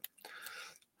touch them.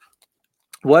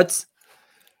 What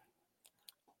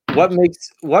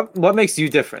makes you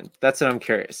different? That's what I'm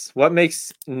curious. What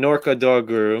makes Norca Dog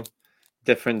Guru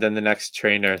different than the next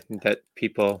trainer that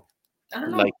people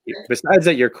like you? Besides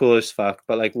that you're cool as fuck,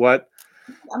 but like what?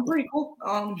 I'm pretty cool.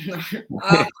 I don't know.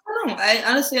 I don't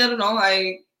know.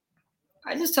 I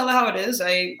just tell it how it is.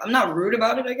 I'm not rude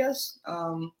about it, I guess.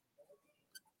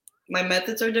 My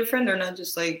methods are different. They're not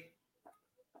just like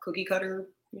cookie cutter,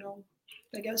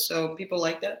 I guess. So people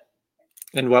like that.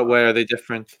 In what way are they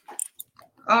different?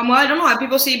 Well, I don't know.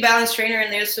 People see balanced trainer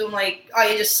and they assume like, oh,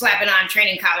 you're just slapping on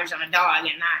training collars on a dog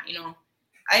and not,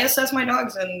 I assess my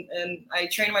dogs and I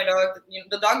train my dog.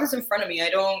 The dog is in front of me. I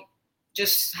don't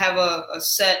just have a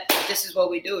set, this is what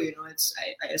we do.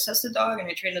 I assess the dog and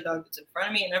I train the dog that's in front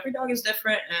of me, and every dog is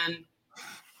different. And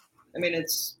I mean,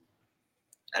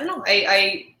 I don't know.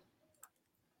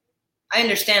 I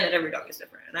understand that every dog is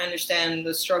different, and I understand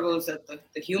the struggles that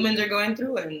the humans are going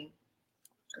through, and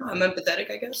I'm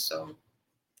empathetic, I guess. So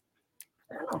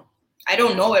I don't know. I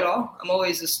don't know it all. I'm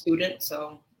always a student,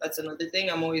 so that's another thing.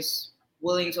 I'm always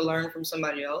willing to learn from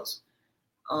somebody else,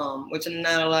 which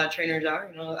not a lot of trainers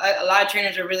are. A lot of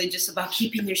trainers are really just about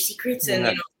keeping their secrets, and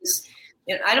I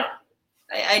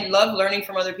love learning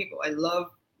from other people. I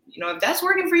love, if that's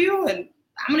working for you, and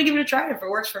I'm gonna give it a try. If it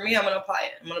works for me, I'm gonna apply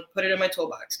it. I'm gonna put it in my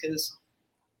toolbox, because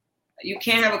you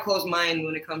can't have a closed mind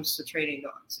when it comes to training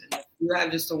dogs. And if you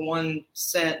have just a one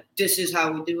set, this is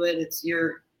how we do it,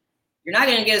 you're not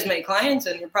going to get as many clients,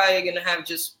 and you're probably going to have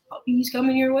just puppies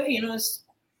coming your way.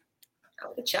 I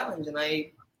like a challenge, and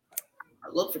I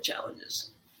look for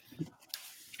challenges.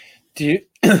 Do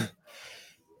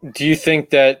you think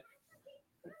that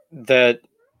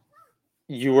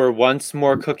you were once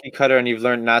more cookie cutter and you've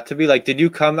learned not to be? Like, did you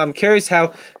come? I'm curious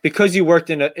how, because you worked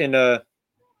in a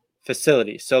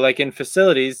facility. So like in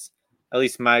facilities, at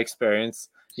least my experience,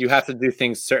 you have to do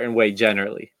things certain way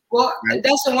generally. Well,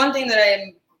 that's the one thing that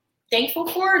I'm thankful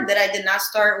for, that I did not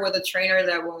start with a trainer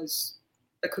that was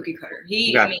a cookie cutter.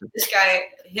 This guy,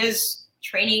 his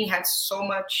training had so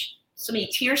many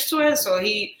tiers to it. So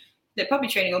he did puppy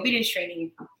training, obedience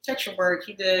training, protection work.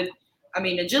 He did,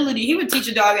 agility. He would teach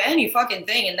a dog any fucking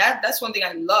thing. And that's one thing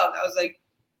I loved. I was like,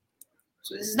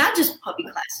 so this is not just puppy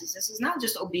classes. This is not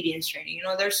just obedience training.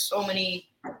 There's so many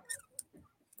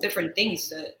different things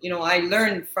that, I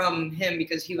learned from him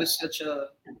because he was such a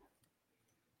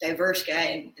diverse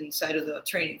guy inside of the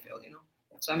training field,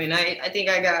 So, I think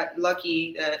I got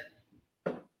lucky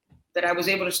that I was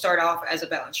able to start off as a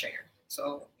balance trainer.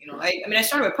 So, I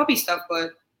started with puppy stuff,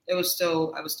 but I was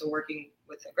still working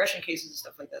with aggression cases and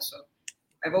stuff like that. So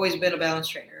I've always been a balance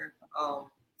trainer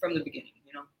from the beginning,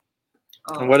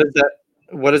 And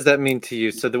what does that mean to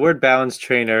you? So the word balance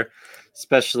trainer,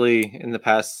 especially in the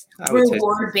past, I would say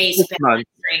reward-based balance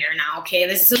trainer now. Okay,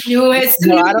 this is new.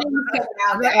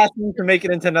 I'm not asking to make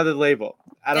it into another label.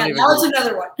 Now it's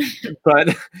another one.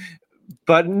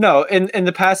 but no, in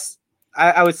the past,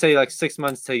 I would say like 6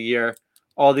 months to a year,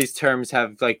 all these terms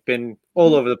have like been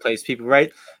all over the place, people,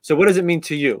 right? So what does it mean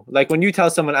to you? Like when you tell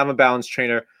someone I'm a balance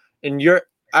trainer, and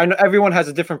I know everyone has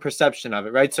a different perception of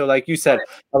it, right? So like you said,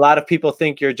 a lot of people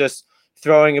think you're just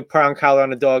throwing a prong collar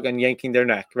on a dog and yanking their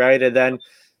neck, right? And then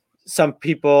some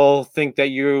people think that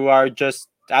you are just,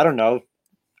 I don't know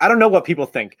what people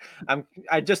think.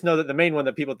 I just know that the main one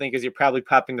that people think is you're probably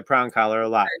popping the prong collar a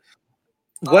lot.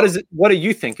 What is it? What do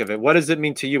you think of it? What does it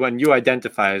mean to you when you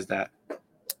identify as that?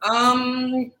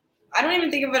 I don't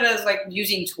even think of it as like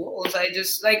using tools. I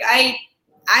just like I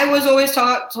was always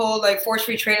told like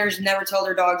force-free trainers never tell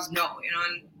their dogs no,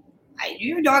 and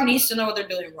your dog needs to know what they're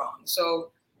doing wrong.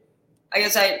 So I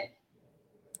guess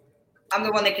I'm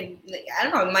the one that can, I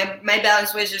don't know, my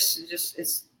balance way is just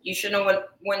it's, you should know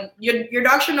when your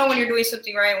dog should know when you're doing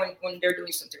something right, when they're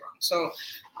doing something wrong. So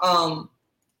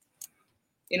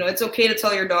it's okay to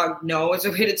tell your dog no. It's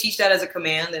okay to teach that as a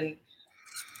command, and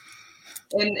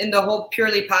the whole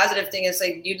purely positive thing is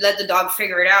like you let the dog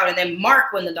figure it out and then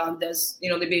mark when the dog does, the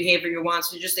behavior you want.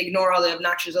 So just ignore all the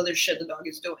obnoxious other shit the dog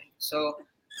is doing. So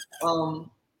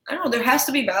I don't know, there has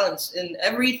to be balance in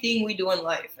everything we do in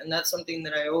life. And that's something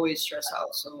that I always stress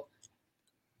out. So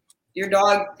your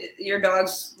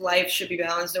dog's life should be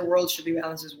balanced. Their world should be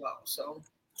balanced as well. So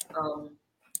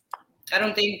I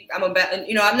don't think I'm I'm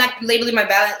not labeling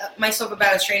myself a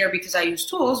balance trainer because I use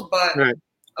tools, but right.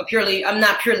 I'm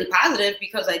not purely positive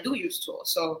because I do use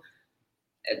tools. So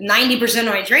 90%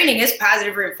 of my training is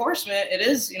positive reinforcement. It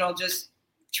is, just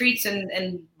treats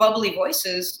and bubbly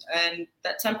voices. And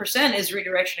that 10% is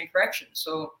redirection and correction.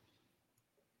 So,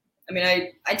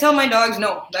 I tell my dogs,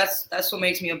 no, that's what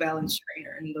makes me a balanced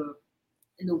trainer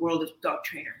in the world of dog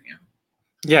trainer,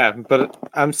 Yeah, but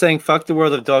I'm saying fuck the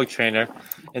world of dog trainer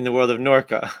in the world of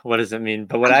Norca. What does it mean?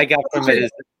 But what I got from it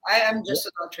is I am just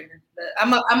a dog trainer.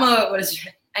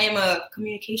 I am a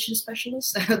communication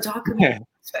specialist, a dog communication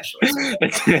specialist.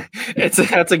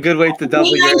 That's a good way to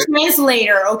double your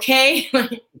translator, okay?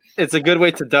 It's a good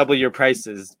way to double your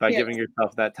prices by giving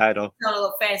yourself that title. Not a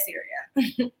little fancier,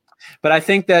 yeah. But I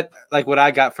think that like what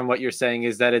I got from what you're saying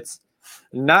is that it's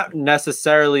not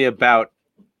necessarily about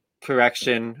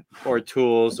correction or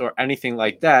tools or anything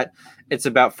like that. It's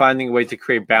about finding a way to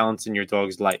create balance in your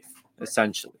dog's life,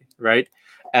 essentially, right?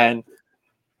 And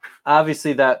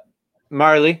obviously that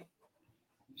Marley,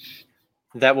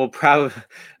 that will probably,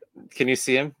 can you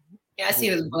see him? Yeah, I see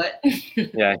his butt.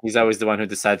 Yeah, he's always the one who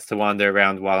decides to wander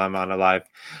around while I'm on a live.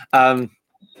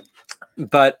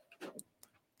 But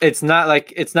it's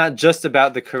not just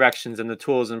about the corrections and the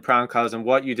tools and prong collars and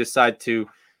what you decide to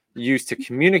use to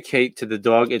communicate to the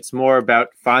dog. It's more about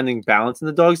finding balance in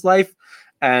the dog's life.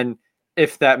 And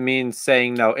if that means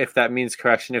saying no, if that means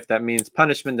correction, if that means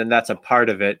punishment, then that's a part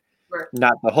of it. Right.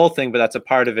 Not the whole thing, but that's a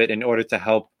part of it in order to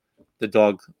help the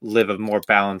dog live a more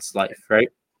balanced life, right?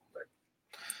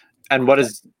 And what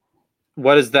does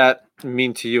that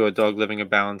mean to you, a dog living a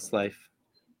balanced life?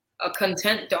 A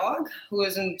content dog who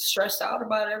isn't stressed out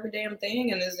about every damn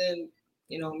thing and isn't,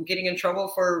 getting in trouble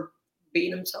for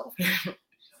being himself.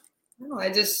 No,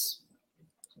 a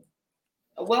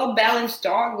well-balanced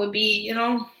dog would be,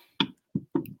 where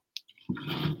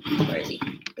is he?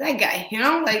 That guy,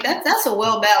 like that's a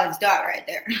well-balanced dog right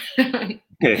there.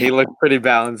 He looked pretty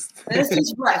balanced. Let's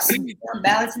just rest. I'm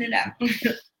balancing it out.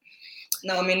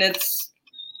 No, I mean, it's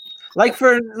like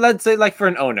let's say for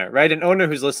an owner, right? An owner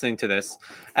who's listening to this.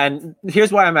 And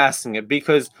here's why I'm asking it,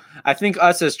 because I think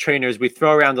us as trainers, we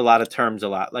throw around a lot of terms a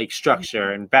lot, like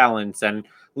structure and balance and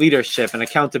leadership and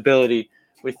accountability.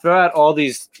 We throw out all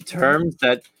these terms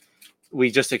that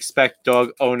we just expect dog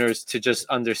owners to just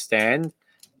understand.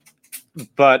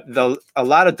 But a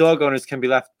lot of dog owners can be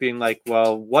left being like,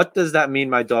 well, what does that mean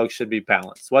my dog should be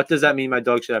balanced? What does that mean my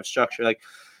dog should have structure? Like,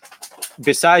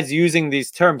 besides using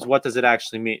these terms, what does it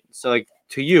actually mean? So, like,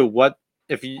 to you, what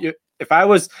if I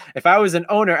was an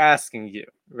owner asking you,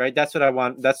 right? That's what I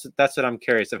want. That's what I'm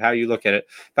curious of, how you look at it.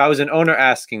 If I was an owner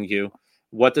asking you,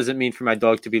 what does it mean for my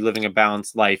dog to be living a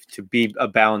balanced life, to be a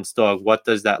balanced dog? What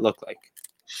does that look like?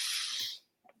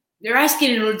 They're asking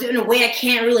it in a way I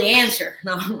can't really answer.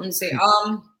 No, I'm gonna say,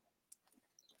 I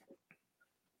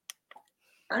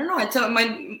don't know.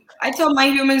 I tell my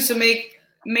humans to make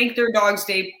their dog's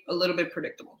day a little bit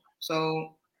predictable.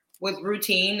 So with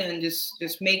routine and just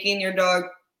helping your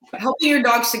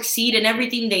dog succeed in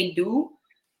everything they do,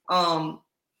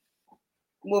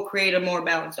 will create a more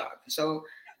balanced dog. So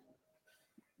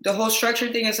the whole structure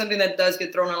thing is something that does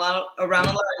get thrown around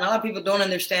a lot. And a lot of people don't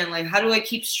understand, like, how do I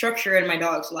keep structure in my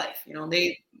dog's life?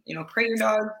 Crate your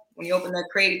dog. When you open that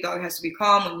crate, the dog has to be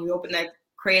calm. When you open that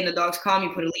crate and the dog's calm, you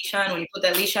put a leash on. When you put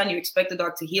that leash on, you expect the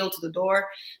dog to heel to the door.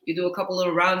 You do a couple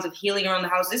little rounds of heeling around the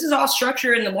house. This is all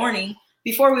structure in the morning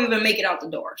before we even make it out the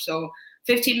door. So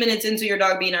 15 minutes into your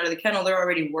dog being out of the kennel, they're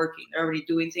already working. They're already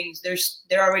doing things.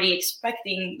 They're already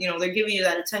expecting, they're giving you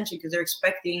that attention because they're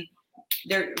expecting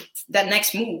that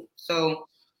next move. So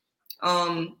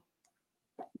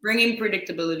bringing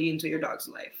predictability into your dog's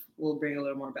life will bring a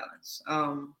little more balance.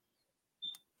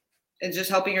 It's just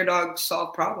helping your dog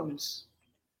solve problems,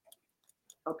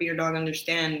 helping your dog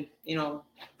understand,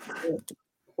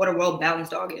 what a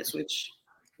well-balanced dog is, which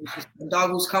is a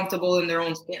dog who's comfortable in their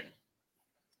own skin.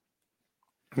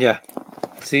 Yeah.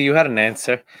 See, you had an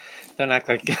answer. Don't act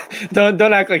like don't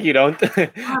act like you don't.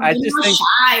 I just think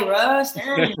shy, Russ.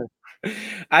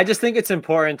 I just think it's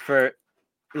important for,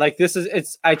 like,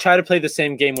 I try to play the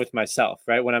same game with myself,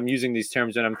 right? When I'm using these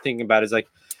terms, when I'm thinking about it, is like,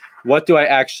 what do I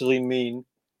actually mean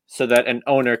so that an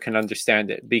owner can understand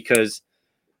it? Because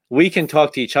we can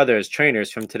talk to each other as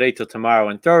trainers from today till tomorrow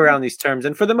and throw around these terms.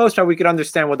 And for the most part, we could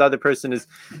understand what the other person is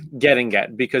getting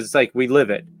at, because it's like we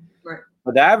live it. Right.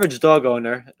 But the average dog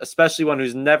owner, especially one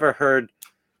who's never heard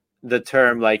the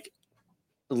term, like,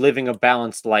 living a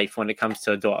balanced life when it comes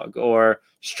to a dog or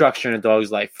structure in a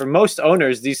dog's life. For most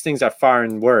owners, these things are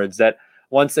foreign words that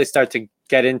once they start to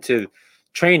get into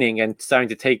training and starting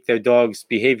to take their dog's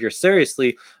behavior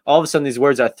seriously, all of a sudden these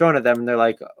words are thrown at them and they're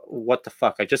like, what the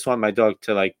fuck? I just want my dog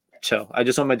to, like, chill. I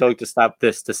just want my dog to stop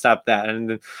this, to stop that.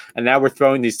 And now we're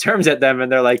throwing these terms at them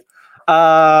and they're like,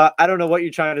 I don't know what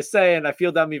you're trying to say. And I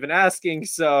feel dumb even asking.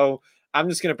 So I'm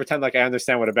just going to pretend like I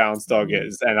understand what a balanced dog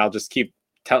is. And I'll just keep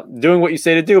doing what you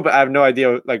say to do, but I have no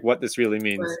idea, like, what this really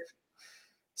means. Right.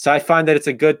 So I find that it's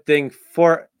a good thing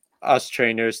for us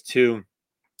trainers to,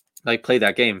 like, play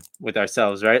that game with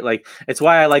ourselves, right? Like, it's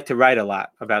why I like to write a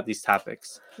lot about these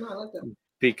topics. No, I like that.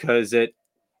 Because it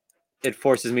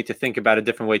forces me to think about a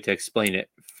different way to explain it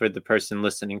for the person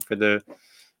listening, for the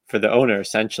owner,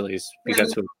 essentially, because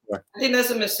that's what it's for. I think that's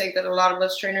a mistake that a lot of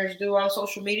us trainers do on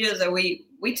social media, is that we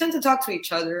tend to talk to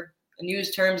each other and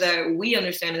use terms that we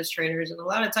understand as trainers. And a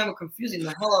lot of time we're confusing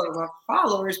the hell out of our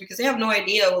followers because they have no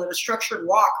idea what a structured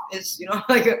walk is,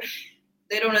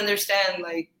 they don't understand,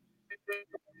 like,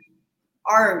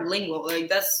 our lingo. Like,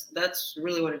 that's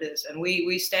really what it is. And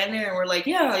we stand there and we're like,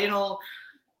 yeah, I don't know.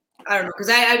 Cause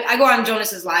I go on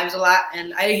Jonas's lives a lot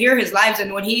and I hear his lives,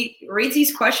 and when he reads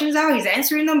these questions out, he's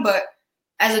answering them. But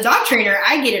as a dog trainer,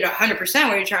 I get it 100%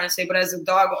 what you're trying to say. But as a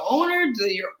dog owner,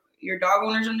 do your dog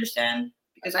owners understand?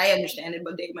 Because I understand it,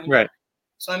 but they might not. Right.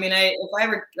 So I mean,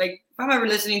 if I'm ever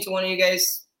listening to one of you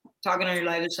guys talking on your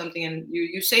live or something, and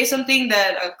you say something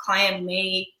that a client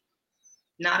may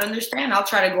not understand, I'll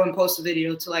try to go and post a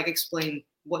video to, like, explain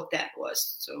what that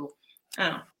was. So I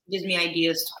don't know, it gives me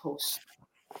ideas to post.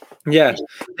 Yeah.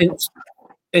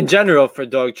 In general, for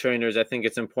dog trainers, I think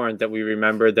it's important that we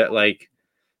remember that, like,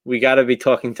 we got to be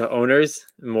talking to owners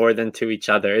more than to each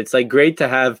other. It's, like, great to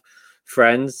have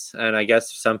friends, and I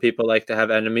guess some people like to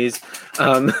have enemies,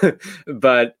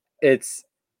 but it's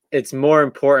more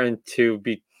important to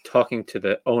be talking to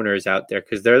the owners out there,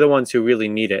 because they're the ones who really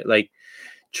need it. Like,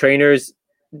 trainers,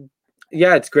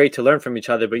 yeah, it's great to learn from each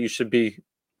other, but you should be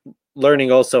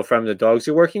learning also from the dogs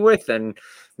you're working with, and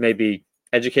maybe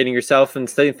educating yourself and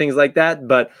studying things like that.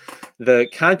 But the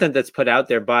content that's put out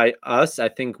there by us, I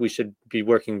think we should be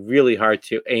working really hard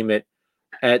to aim it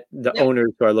at the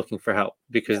owners who are looking for help,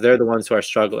 because they're the ones who are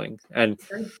struggling. And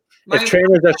if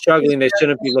trainers are struggling, they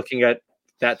shouldn't be looking at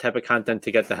that type of content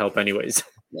to get the help anyways.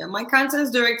 Yeah, my content is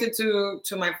directed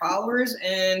to my followers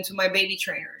and to my baby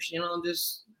trainers,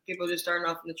 just people just starting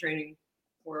off in the training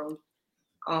world.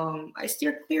 I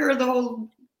steer clear of the whole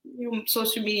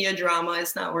social media drama.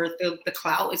 It's not worth the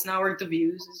clout. It's not worth the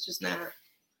views. It's just not.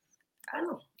 I don't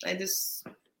know.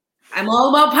 I'm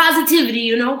all about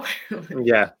positivity,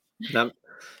 Yeah.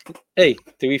 Hey,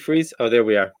 do we freeze? Oh, there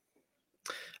we are.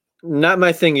 Not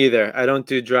my thing either. I don't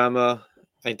do drama.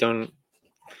 I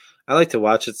like to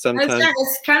watch it sometimes.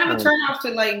 It's kind of a turn off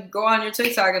to go on your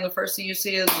TikTok and the first thing you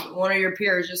see is one of your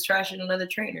peers just trashing another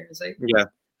trainer. It's like, yeah,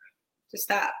 just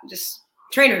stop. Just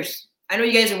trainers. I know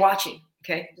you guys are watching.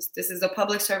 Okay, this is a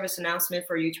public service announcement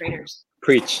for you trainers.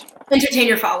 Preach. Entertain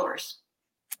your followers.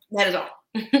 That is all.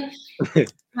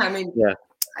 I mean, yeah,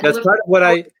 that's part of what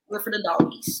I live for the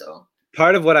doggies. So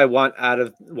part of what I want out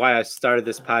of why I started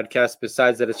this podcast,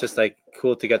 besides that it's just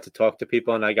cool to get to talk to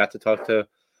people, and I got to talk to.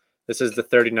 This is the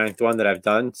 39th one that I've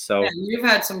done. So you've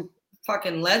had some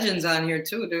fucking legends on here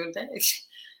too, dude.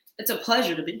 It's a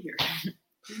pleasure to be here.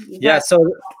 Yeah.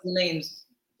 So names.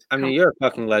 I mean, you're a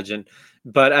fucking legend,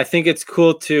 but I think it's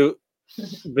cool to.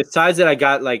 Besides that, I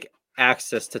got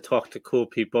access to talk to cool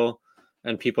people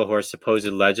and people who are supposed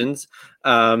legends.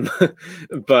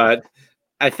 But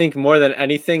I think more than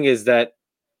anything is that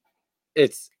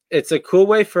it's a cool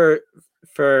way for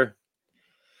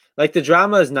the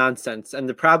drama is nonsense. And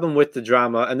the problem with the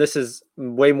drama, and this is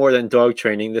way more than dog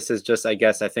training. This is just, I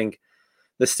think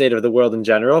the state of the world in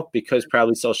general, because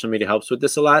probably social media helps with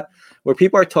this a lot, where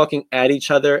people are talking at each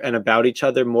other and about each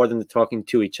other more than they're talking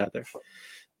to each other.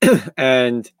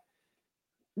 And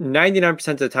 99%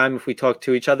 of the time, if we talk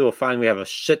to each other, we'll find we have a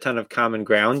shit ton of common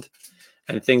ground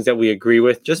and things that we agree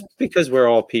with, just because we're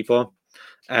all people.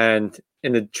 And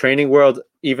in the training world,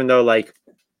 even though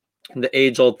the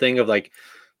age old thing of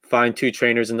find two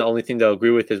trainers and the only thing they'll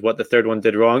agree with is what the third one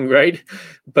did wrong, right?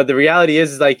 But the reality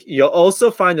is you'll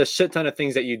also find a shit ton of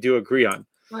things that you do agree on,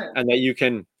 right, and that you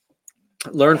can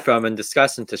learn from and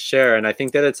discuss and to share. And I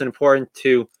think that it's important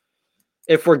to,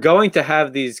 if we're going to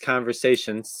have these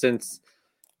conversations, since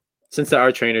there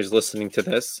are trainers listening to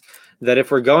this, that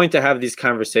if we're going to have these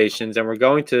conversations and we're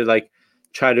going to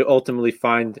try to ultimately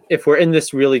find, if we're in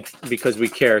this really because we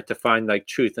care to find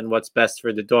truth and what's best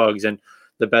for the dogs and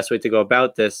the best way to go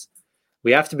about this,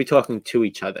 we have to be talking to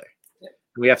each other. Yep.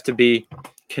 We have to be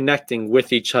connecting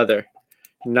with each other,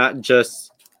 not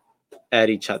just at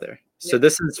each other. Yep. So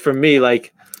this is, for me,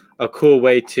 a cool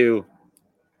way to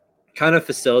kind of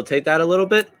facilitate that a little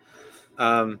bit.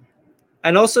 And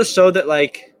also show that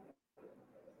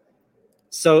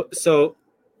so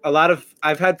a lot of,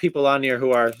 I've had people on here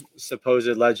who are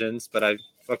supposed legends, but I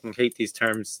fucking hate these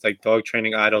terms dog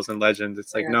training idols and legends.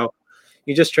 It's no,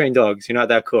 you just train dogs. You're not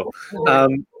that cool.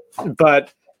 And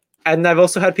I've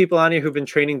also had people on here who've been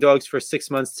training dogs for 6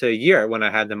 months to a year when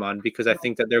I had them on, because I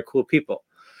think that they're cool people.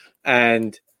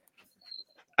 And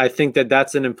I think that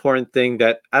that's an important thing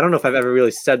that I don't know if I've ever really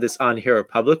said this on here or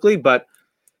publicly, but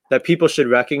that people should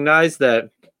recognize that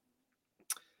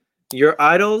your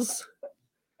idols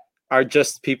are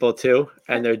just people too.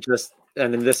 And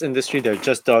and in this industry, they're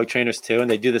just dog trainers too, and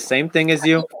they do the same thing as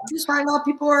you. I just find out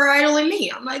people are idling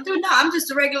me. I'm like, dude, no, I'm just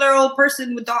a regular old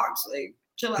person with dogs.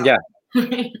 Chill out. Yeah,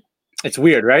 it's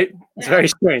weird, right? It's very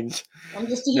strange. I'm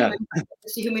just a human. Yeah.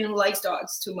 Just a human who likes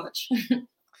dogs too much.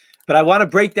 But I want to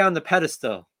break down the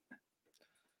pedestal.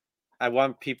 I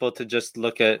want people to just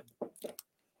look at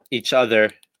each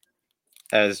other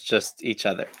as just each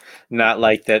other, not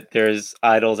that there's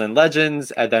idols and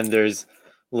legends, and then there's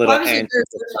little. Obviously,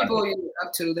 there's people you look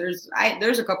up to. There's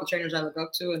a couple trainers I look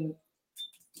up to, and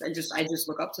I just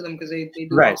look up to them because they do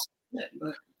right.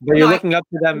 Awesome. But you're looking up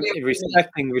to them,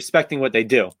 respecting what they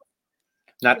do,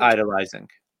 not idolizing.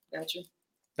 Gotcha.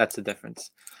 That's the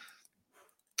difference.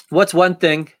 What's one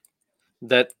thing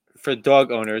that for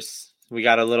dog owners? We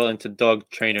got a little into dog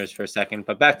trainers for a second,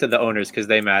 but back to the owners because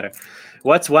they matter.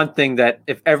 What's one thing that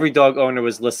if every dog owner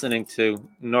was listening to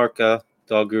Norca,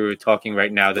 Dog Guru, talking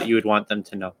right now, that you would want them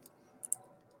to know?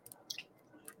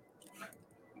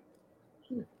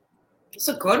 It's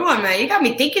a good one, man. You got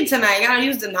me thinking tonight. You got to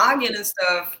use the noggin and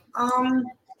stuff.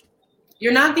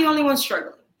 You're not the only one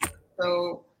struggling.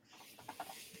 So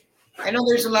I know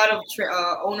there's a lot of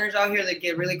owners out here that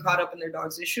get really caught up in their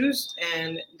dog's issues,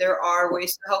 and there are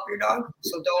ways to help your dog.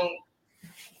 So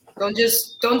don't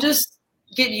just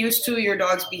get used to your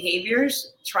dog's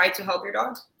behaviors. Try to help your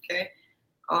dog. Okay.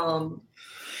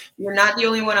 You're not the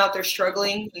only one out there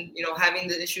struggling and, having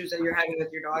the issues that you're having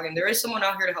with your dog. And there is someone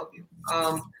out here to help you.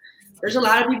 There's a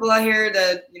lot of people out here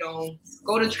that,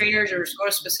 go to trainers or go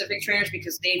to specific trainers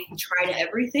because they've tried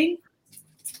everything.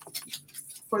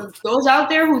 For those out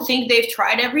there who think they've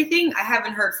tried everything, I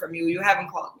haven't heard from you. You haven't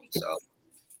called me. So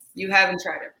you haven't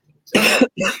tried everything.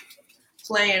 So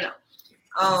playing.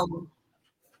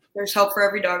 There's help for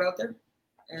every dog out there.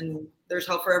 And there's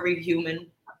help for every human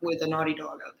with a naughty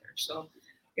dog out there. So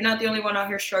you're not the only one out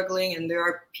here struggling. And there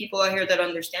are people out here that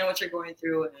understand what you're going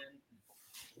through. And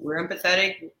we're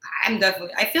empathetic.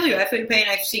 I feel you. I feel your pain.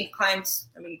 I've seen clients,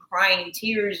 crying in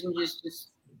tears and just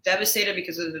devastated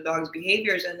because of the dog's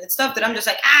behaviors. And it's stuff that I'm just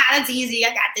like, that's easy. I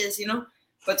got this,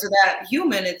 But to that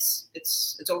human, it's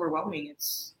overwhelming.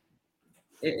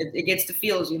 It gets the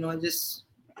feels,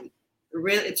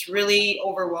 it's really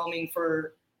overwhelming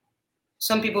for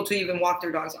some people to even walk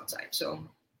their dogs outside. So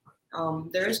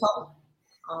there is help.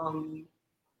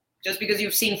 Just because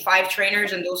you've seen 5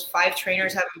 trainers and those 5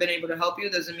 trainers haven't been able to help you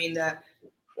doesn't mean that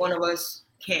one of us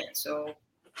can't. So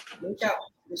reach out.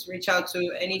 Just reach out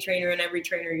to any trainer and every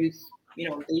trainer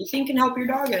that you think can help your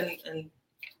dog and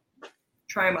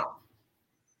try them out.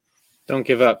 Don't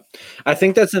give up. I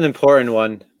think that's an important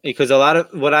one because a lot of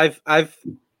what I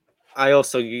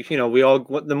also, we all,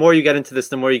 the more you get into this,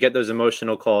 the more you get those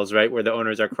emotional calls, right? Where the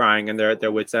owners are crying and they're at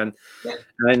their wits' end. Yeah.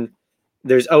 And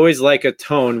there's always like a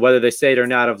tone, whether they say it or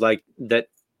not, of like that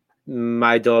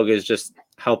my dog is just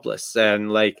helpless.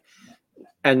 And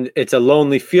it's a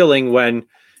lonely feeling when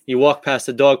you walk past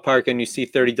a dog park and you see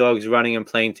 30 dogs running and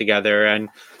playing together. And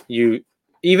you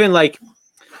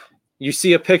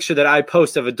see a picture that I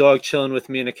post of a dog chilling with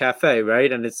me in a cafe,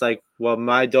 right? And it's like, well,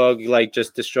 my dog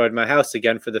just destroyed my house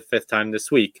again for the 5th time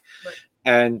this week. Right.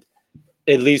 And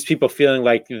it leaves people feeling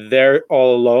like they're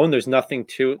all alone. There's nothing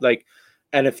to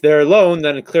and if they're alone,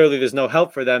 then clearly there's no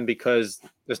help for them because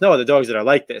there's no other dogs that are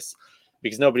like this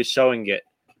because nobody's showing it,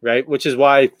 right? Which is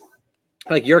why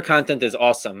your content is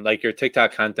awesome, like your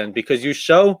TikTok content, because you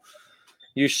show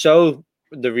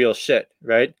the real shit,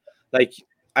 right? Like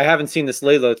I haven't seen this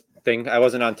Layla thing. I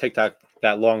wasn't on TikTok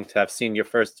that long to have seen your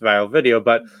first viral video,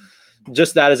 but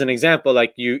just that as an example,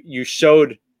 like you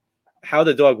showed how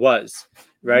the dog was,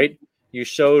 right? You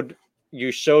showed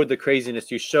the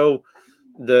craziness. You show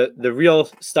the real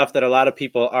stuff that a lot of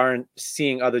people aren't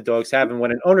seeing other dogs have. And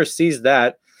when an owner sees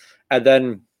that and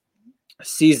then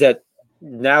sees that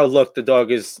now, look, the dog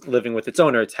is living with its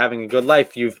owner, it's having a good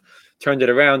life, you've turned it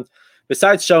around,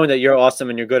 besides showing that you're awesome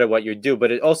and you're good at what you do,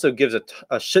 but it also gives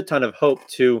a shit ton of hope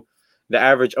to the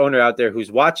average owner out there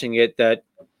who's watching it that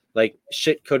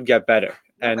shit could get better.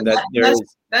 And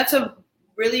that's a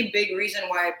really big reason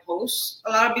why I post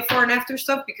a lot of before and after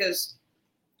stuff, because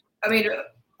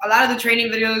a lot of the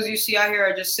training videos you see out here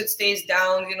are just sit, stays,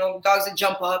 down, dogs that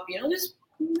jump up, just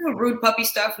rude puppy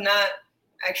stuff, not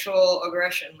actual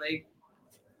aggression, like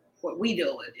what we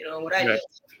deal with, what I do.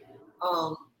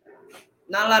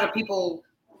 Not a lot of people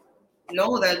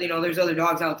know that, there's other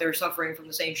dogs out there suffering from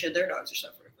the same shit their dogs are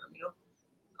suffering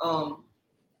from,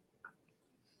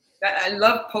 I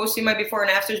love posting my before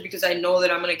and afters because I know that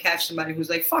I'm going to catch somebody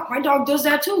who's like, fuck, my dog does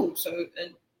that too. So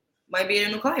it might be a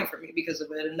new client for me because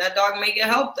of it. And that dog may get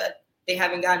help that they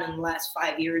haven't gotten in the last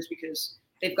 5 years because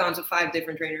they've gone to 5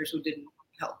 different trainers who didn't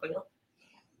help,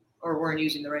 or weren't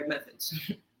using the right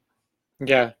methods.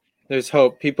 Yeah, there's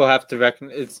hope. People have to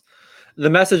recognize the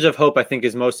message of hope, I think,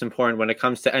 is most important when it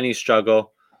comes to any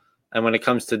struggle and when it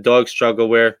comes to dog struggle,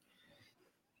 where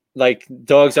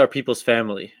dogs are people's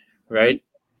family, right? Mm-hmm.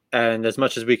 And as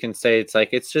much as we can say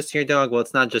it's just your dog, well,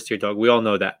 it's not just your dog. We all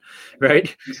know that,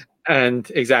 right?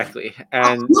 And exactly.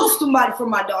 And I know somebody for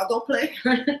my dog. Don't play.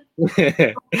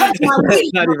 That's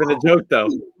not even a joke, though.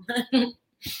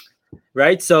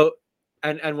 Right? So,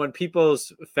 and when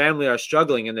people's family are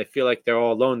struggling and they feel like they're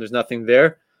all alone, there's nothing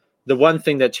there. The one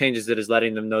thing that changes it is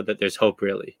letting them know that there's hope,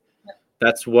 really. Yeah.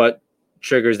 That's what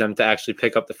triggers them to actually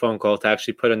pick up the phone call, to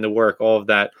actually put in the work, all of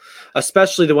that,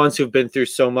 especially the ones who've been through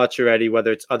so much already,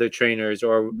 whether it's other trainers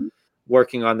or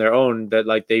working on their own, that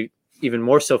they even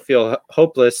more so feel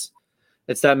hopeless.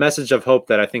 It's that message of hope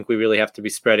that I think we really have to be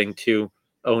spreading to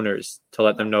owners to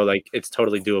let them know it's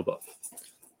totally doable.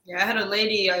 Yeah, I had a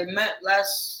lady I met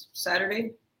last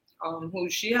Saturday who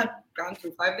she had gone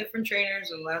through 5 different trainers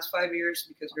in the last 5 years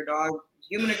because her dog is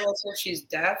human aggressive. She's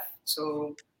deaf.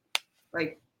 So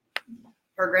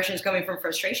her aggression is coming from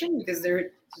frustration because there's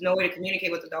no way to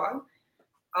communicate with the dog.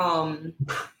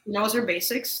 She knows her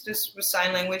basics, just with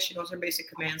sign language. She knows her basic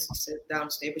commands to sit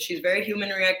down, stay, but she's very human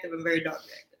reactive and very dog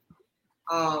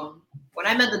reactive. When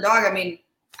I met the dog, I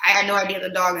had no idea the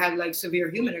dog had severe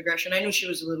human aggression. I knew she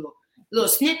was a little little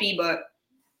snippy, but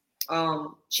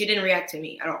she didn't react to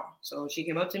me at all. So she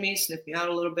came up to me, sniffed me out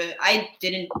a little bit. I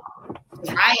didn't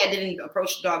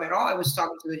approach the dog at all. I was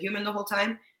talking to the human the whole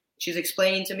time. She's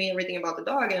explaining to me everything about the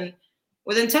dog. And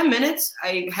within 10 minutes,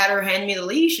 I had her hand me the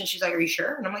leash. And she's like, "Are you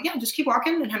sure?" And I'm like, "Yeah, just keep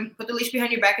walking and put the leash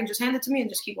behind your back and just hand it to me and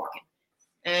just keep walking."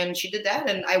 And she did that.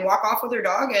 And I walk off with her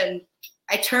dog. And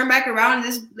I turn back around and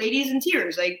this lady's in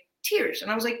tears, like tears.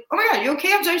 And I was like, "Oh my God, you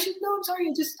okay?" "I'm sorry." She's, "No, I'm sorry.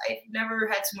 I never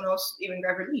had someone else even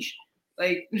grab her leash."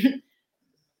 Like,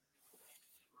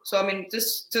 so, I mean,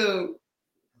 just to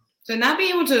not be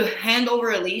able to hand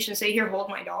over a leash and say, "Here, hold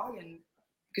my dog," and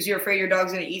because you're afraid your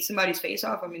dog's going to eat somebody's face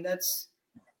off. I mean, that's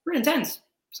pretty intense.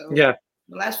 So Yeah.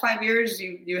 The last 5 years,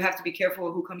 you have to be careful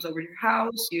of who comes over to your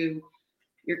house.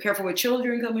 You're careful with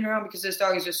children coming around because this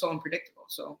dog is just so unpredictable.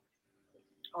 So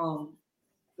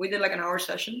we did like an hour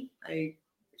session. I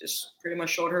just pretty much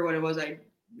showed her what it was I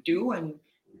do. And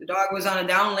the dog was on a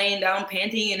down, laying down,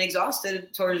 panting and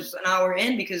exhausted towards an hour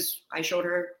in because I showed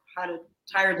her how to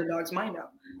tire the dog's mind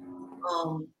out.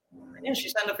 Yeah, she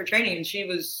signed up for training and she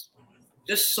was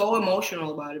just so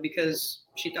emotional about it because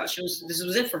she thought this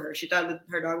was it for her. She thought that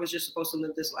her dog was just supposed to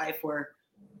live this life where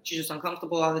she's just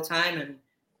uncomfortable all the time and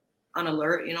on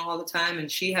alert, all the time.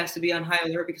 And she has to be on high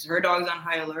alert because her dog's on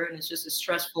high alert. And it's just a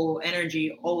stressful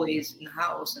energy always in the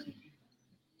house. And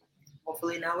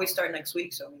hopefully now we start next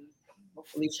week. So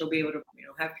hopefully she'll be able to,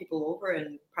 have people over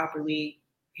and properly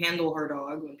handle her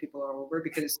dog when people are over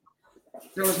because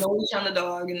there was no leash on the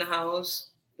dog in the house.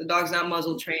 The dog's not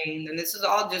muzzle trained. And this is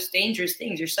all just dangerous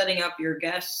things. You're setting up your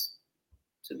guests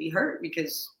to be hurt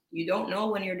because you don't know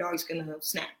when your dog's going to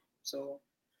snap. So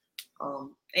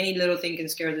any little thing can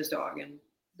scare this dog and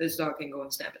this dog can go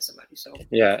and snap at somebody. So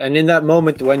yeah. And in that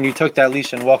moment when you took that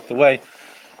leash and walked away,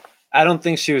 I don't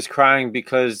think she was crying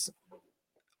because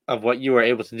of what you were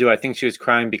able to do. I think she was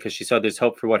crying because she saw there's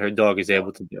hope for what her dog is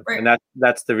able to do. Right. And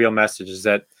that's the real message is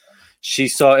that she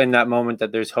saw in that moment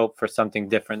that there's hope for something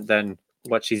different than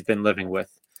what she's been living with.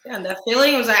 Yeah, and that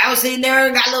feeling was like I was sitting there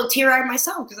and got a little tear-eyed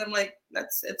myself because I'm like,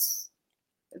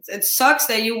 it sucks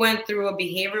that you went through a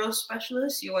behavioral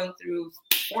specialist, you went through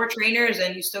 4 trainers,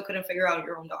 and you still couldn't figure out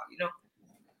your own dog,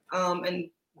 And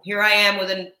here I am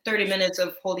within 30 minutes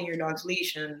of holding your dog's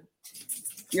leash, and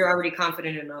you're already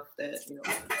confident enough that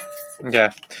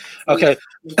Yeah. Okay.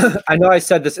 I know I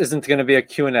said this isn't going to be a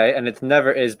Q&A, and it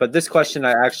never is, but this question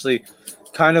I actually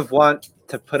kind of want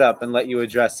to put up and let you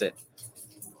address it.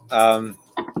 Can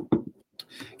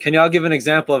y'all give an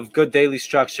example of good daily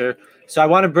structure? So I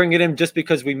want to bring it in just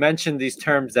because we mentioned these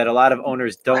terms that a lot of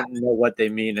owners don't know what they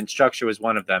mean, and structure was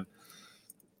one of them.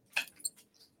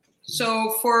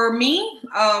 So for me,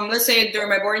 let's say during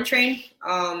my boarding train,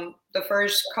 the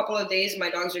first couple of days, my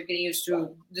dogs are getting used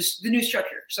to the new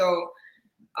structure. So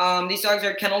these dogs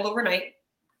are kenneled overnight.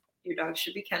 Your dog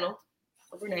should be kenneled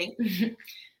overnight.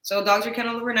 So dogs are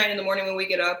kenneled overnight. In the morning when we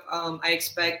get up, I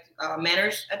expect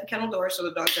manners at the kennel door. So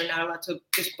the dogs are not allowed to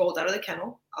just bolt out of the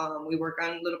kennel. We work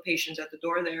on little patience at the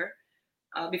door there.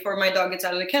 Before my dog gets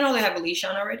out of the kennel, they have a leash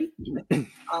on already.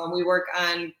 We work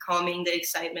on calming the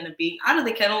excitement of being out of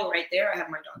the kennel right there. I have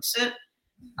my dog sit.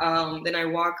 Then I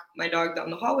walk my dog down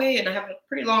the hallway, and I have a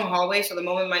pretty long hallway. So the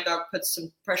moment my dog puts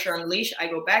some pressure on the leash, I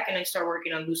go back and I start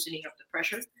working on loosening up the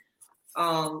pressure.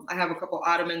 I have a couple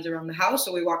ottomans around the house,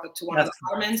 so we walk up to one of the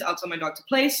ottomans. I'll tell my dog to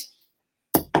place.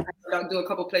 I'll do a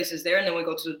couple places there, and then we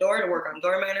go to the door to work on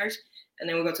door manners. And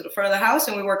then we go to the front of the house,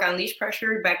 and we work on leash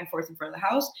pressure back and forth in front of the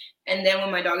house. And then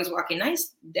when my dog is walking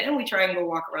nice, then we try and go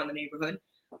walk around the neighborhood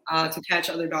to catch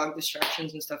other dog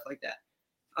distractions and stuff like that.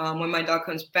 When my dog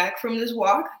comes back from this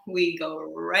walk, we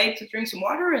go right to drink some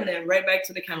water and then right back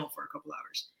to the kennel for a couple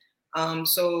hours.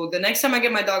 So the next time I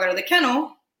get my dog out of the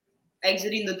kennel,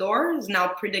 exiting the door is now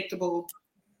predictable,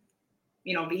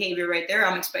 behavior right there.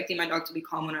 I'm expecting my dog to be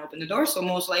calm when I open the door. So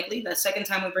most likely that second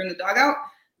time we bring the dog out,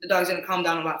 the dog's going to calm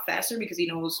down a lot faster because he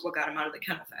knows what got him out of the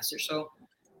kennel faster. So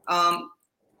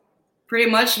pretty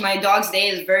much my dog's day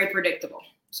is very predictable.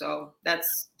 So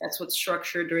that's what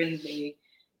structure during the day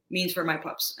means for my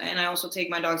pups. And I also take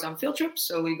my dogs on field trips.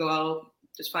 So we go out,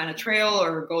 just find a trail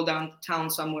or go downtown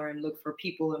somewhere and look for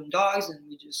people and dogs. And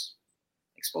we just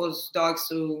expose dogs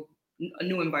to a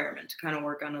new environment to kind of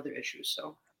work on other issues.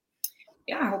 So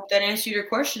yeah, I hope that answered your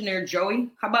question there, Joey.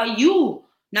 How about you?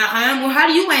 Now, how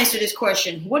do you answer this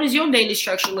question? What does your daily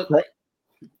structure look like?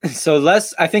 So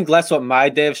I think less what my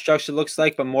day of structure looks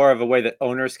like, but more of a way that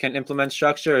owners can implement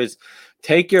structure is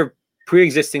take your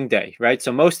pre-existing day, right?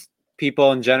 So most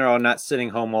people in general are not sitting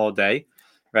home all day,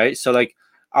 right? So like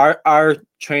our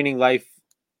training life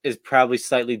is probably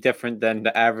slightly different than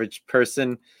the average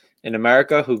person in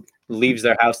America who leaves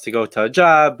their house to go to a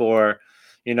job or,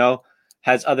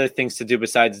 has other things to do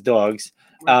besides dogs.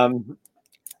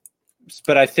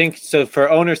 But I think so for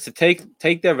owners to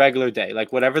take their regular day,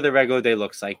 like whatever their regular day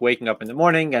looks like, waking up in the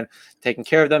morning and taking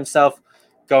care of themselves,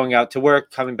 going out to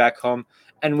work, coming back home,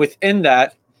 and within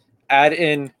that, add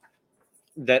in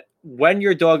that when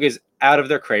your dog is out of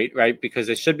their crate, right? Because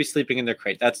they should be sleeping in their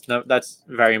crate. That's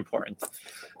very important.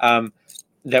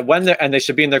 That when they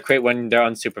should be in their crate when they're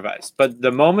unsupervised. But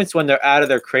the moments when they're out of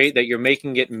their crate, that you're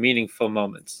making it meaningful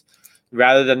moments,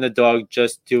 rather than the dog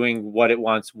just doing what it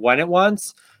wants when it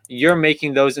wants. You're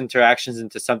making those interactions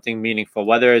into something meaningful,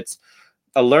 whether it's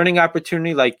a learning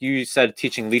opportunity, like you said,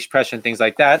 teaching leash pressure and things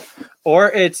like that,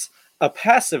 or it's a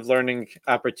passive learning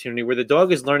opportunity where the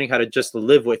dog is learning how to just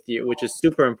live with you, which is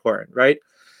super important, right?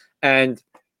 And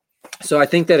so I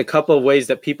think that a couple of ways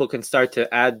that people can start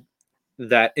to add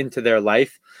that into their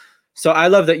life. So I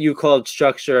love that you called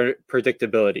structure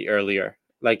predictability earlier.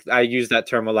 Like I use that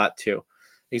term a lot too,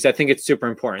 because I think it's super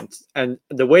important. And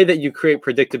the way that you create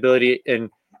predictability in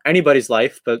anybody's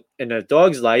life, but in a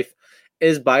dog's life,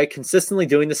 is by consistently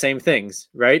doing the same things,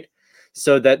 right?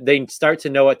 So that they start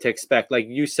to know what to expect. Like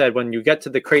you said, when you get to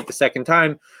the crate the second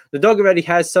time, the dog already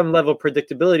has some level of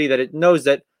predictability that it knows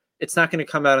that it's not going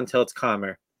to come out until it's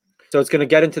calmer. So it's going to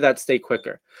get into that state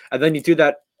quicker. And then you do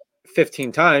that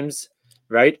 15 times,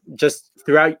 right? Just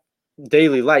throughout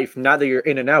daily life, not that you're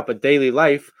in and out, but daily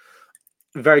life,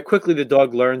 very quickly the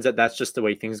dog learns that that's just the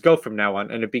way things go from now on,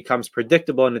 and it becomes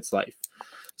predictable in its life.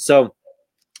 So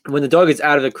when the dog is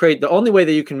out of the crate, the only way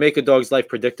that you can make a dog's life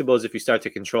predictable is if you start to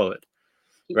control it,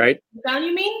 right? Down,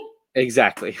 you mean?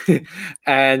 Exactly.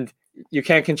 And you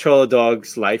can't control a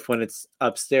dog's life when it's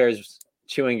upstairs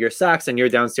chewing your socks and you're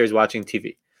downstairs watching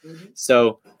TV. Mm-hmm.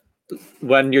 So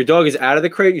when your dog is out of the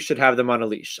crate, you should have them on the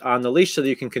leash so that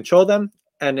you can control them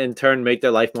and in turn make their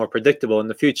life more predictable in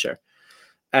the future.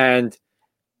 And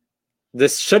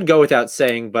this should go without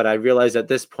saying, but I realize at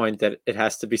this point that it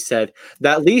has to be said.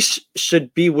 That leash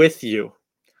should be with you.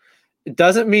 It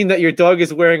doesn't mean that your dog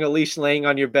is wearing a leash laying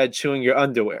on your bed chewing your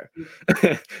underwear.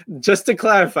 Just to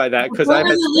clarify that. Because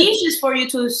the leash is for you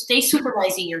to stay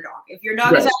supervising your dog. If your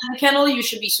dog is out of the kennel, you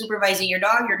should be supervising your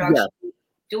dog. Your dog should be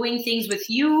doing things with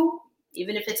you,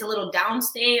 even if it's a little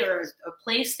downstay or a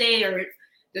play stay, or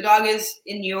the dog is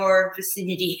in your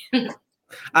vicinity.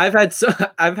 I've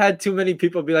had too many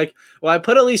people be like, well, I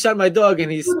put a leash on my dog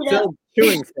and he's still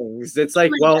chewing things. It's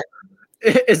like, well,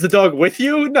 is the dog with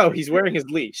you? No, he's wearing his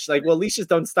leash. Like, well, leashes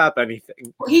don't stop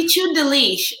anything. He chewed the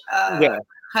leash.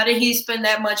 How did he spend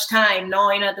that much time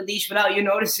gnawing at the leash without you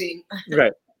noticing?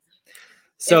 Right.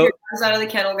 So if your dog's out of the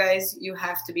kennel, guys, you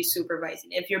have to be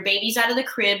supervising. If your baby's out of the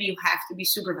crib, you have to be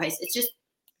supervised.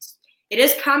 It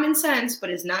is common sense, but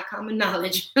it's not common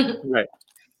knowledge. Right.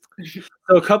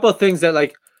 So a couple of things that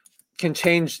like can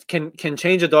change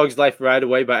a dog's life right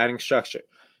away by adding structure.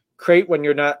 Crate when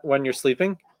you're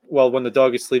sleeping. Well, when the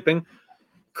dog is sleeping.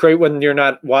 Crate when you're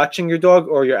not watching your dog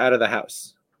or you're out of the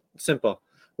house. Simple.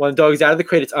 When the dog is out of the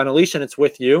crate, it's on a leash and it's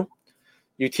with you.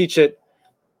 You teach it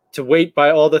to wait by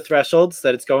all the thresholds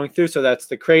that it's going through. So that's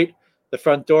the crate, the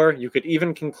front door. You could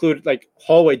even conclude like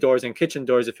hallway doors and kitchen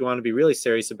doors if you want to be really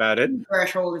serious about it.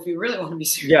 Threshold if you really want to be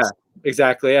serious. Yeah.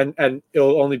 Exactly, and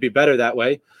it'll only be better that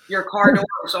way. Your car door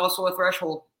is also a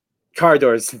threshold. Car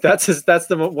doors. That's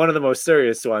one of the most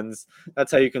serious ones.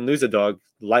 That's how you can lose a dog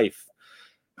life.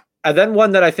 And then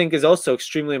one that I think is also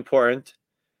extremely important,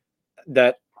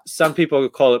 that some people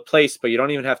call it place, but you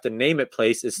don't even have to name it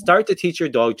place, is start to teach your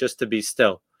dog just to be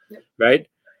still, right?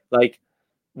 Like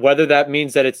whether that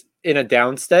means that it's in a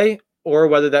down stay, or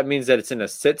whether that means that it's in a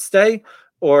sit stay,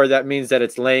 or that means that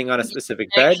it's laying on a specific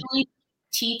bed.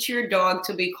 Teach your dog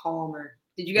to be calmer.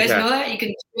 Did you guys know that? You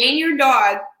can train your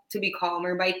dog to be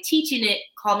calmer by teaching it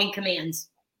calming commands.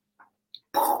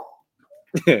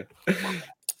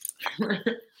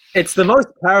 It's the most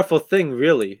powerful thing,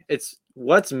 really. It's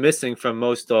what's missing from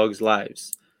most dogs'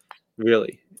 lives,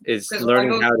 really, is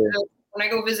learning how to... When I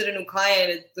go visit a new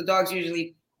client, the dog's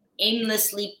usually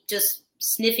aimlessly just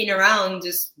sniffing around,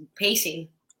 just pacing,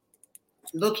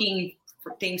 looking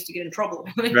for things to get in trouble.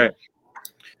 Right.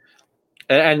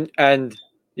 And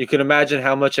you can imagine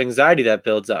how much anxiety that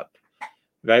builds up,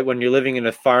 right? When you're living in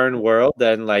a foreign world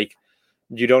and like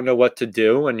you don't know what to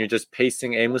do and you're just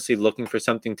pacing aimlessly looking for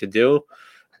something to do.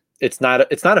 It's not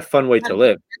a fun way to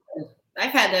live.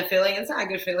 I've had that feeling. It's not a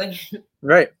good feeling.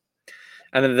 Right.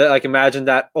 And then like imagine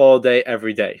that all day,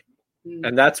 every day.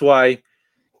 And that's why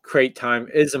crate time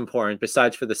is important.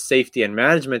 Besides for the safety and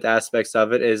management aspects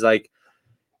of it, is like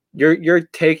you're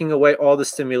taking away all the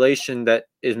stimulation that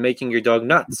is making your dog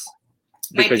nuts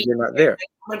because you're not there.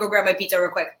 I'm gonna go grab my pizza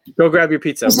real quick. Go grab your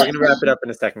pizza. We're gonna wrap it up in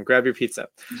a second. Grab your pizza.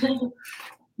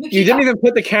 You didn't even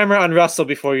put the camera on Russell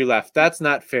before you left. That's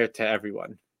not fair to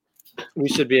everyone. We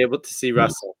should be able to see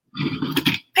Russell.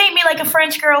 Paint me like a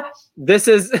French girl. This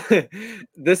is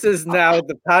now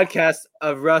the podcast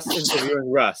of Russ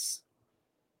interviewing Russ.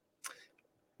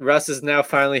 Russ is now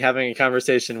finally having a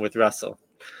conversation with Russell.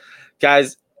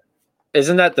 Guys,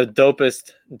 isn't that the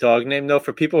dopest dog name, though?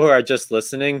 For people who are just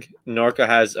listening, Norca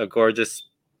has a gorgeous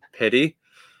pitty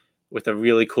with a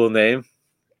really cool name.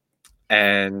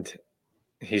 And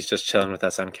he's just chilling with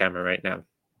us on camera right now.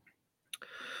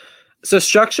 So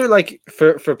structure, like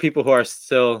for people who are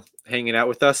still hanging out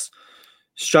with us,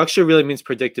 structure really means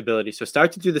predictability. So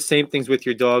start to do the same things with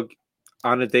your dog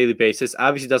on a daily basis.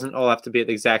 Obviously, it doesn't all have to be at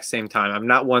the exact same time. I'm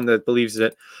not one that believes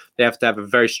that they have to have a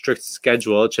very strict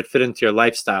schedule. It should fit into your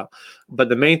lifestyle. But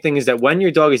the main thing is that when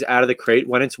your dog is out of the crate,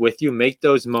 when it's with you, make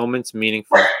those moments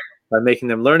meaningful by making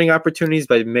them learning opportunities,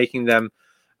 by making them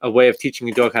a way of teaching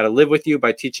your dog how to live with you,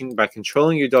 by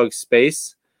controlling your dog's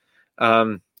space.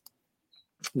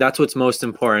 That's what's most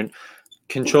important.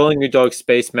 Controlling your dog's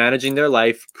space, managing their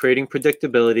life, creating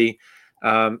predictability.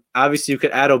 Obviously, you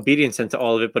could add obedience into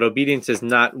all of it, but obedience is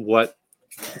not what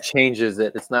changes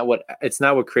it. It's not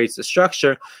what creates the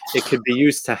structure. It could be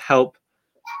used to help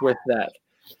with that.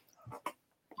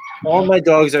 All my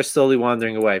dogs are slowly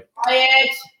wandering away.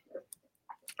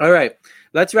 All right.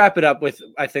 Let's wrap it up with,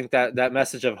 I think that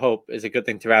message of hope is a good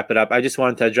thing to wrap it up. I just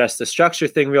wanted to address the structure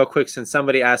thing real quick since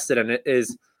somebody asked it, and it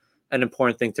is an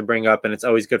important thing to bring up, and it's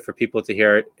always good for people to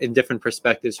hear it in different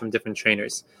perspectives from different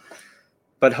trainers.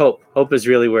 But hope is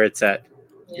really where it's at.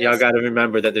 Yes. Y'all got to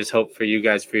remember that there's hope for you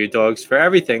guys, for your dogs, for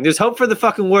everything. There's hope for the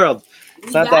fucking world.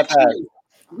 It's not that bad.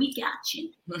 We got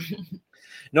you.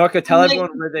 Norca, tell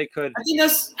everyone where they could. I think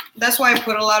that's why I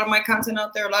put a lot of my content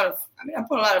out there. I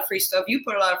put a lot of free stuff. You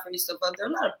put a lot of free stuff out there.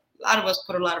 A lot of us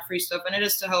put a lot of free stuff, and it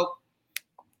is to help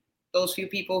those few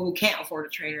people who can't afford a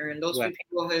trainer, and those few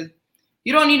people who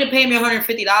you don't need to pay me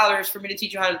 $150 for me to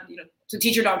teach you how to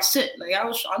teach your dog sit. Like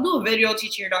I'll do a video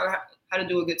teaching your dog how to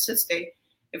do a good sit stay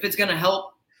if it's gonna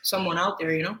help someone out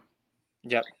there, you know.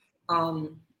 Yep. I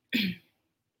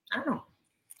don't know.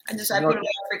 I put a lot of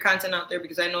free content out there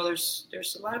because I know there's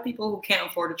a lot of people who can't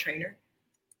afford a trainer.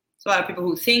 There's a lot of people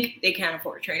who think they can't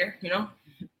afford a trainer, you know?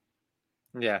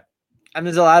 Yeah. And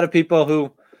there's a lot of people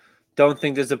who don't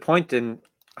think there's a point in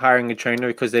hiring a trainer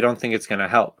because they don't think it's going to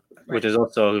help, which is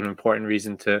also an important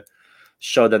reason to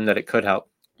show them that it could help,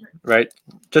 right?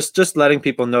 Just letting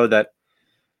people know that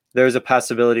there's a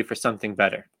possibility for something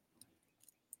better.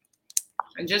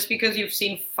 And just because you've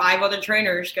seen 5 other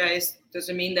trainers, guys,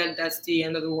 doesn't mean that that's the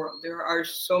end of the world. There are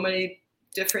so many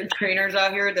different trainers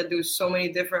out here that do so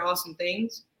many different awesome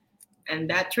things. And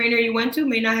that trainer you went to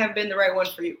may not have been the right one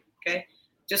for you, okay?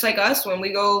 Just like us, when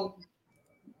we go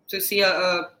to see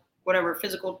a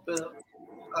physical,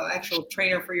 actual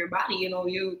trainer for your body, you know,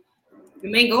 you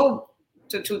may go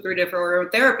to 2, 3 different, or a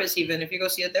therapist even. If you go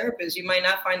see a therapist, you might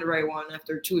not find the right one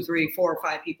after 2, 3, 4, or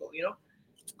 5 people, you know?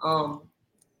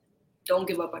 Don't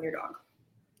give up on your dog.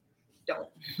 Don't.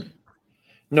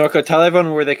 Norca, tell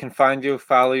everyone where they can find you,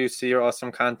 follow you, see your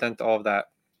awesome content, all of that.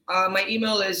 My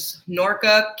email is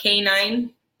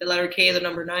norca9, the letter K, the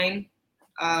number 9,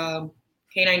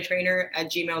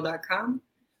 k9trainer@gmail.com.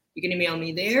 You can email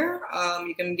me there.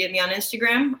 You can get me on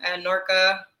Instagram at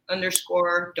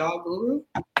Norca_dog-guru.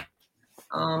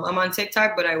 I'm on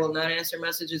TikTok, but I will not answer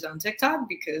messages on TikTok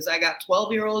because I got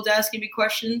 12-year-olds asking me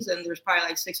questions, and there's probably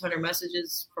like 600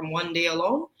 messages from one day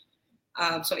alone.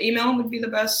 So email would be the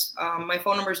best. My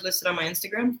phone number is listed on my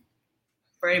Instagram.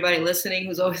 For anybody listening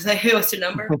who's always like, hey, what's your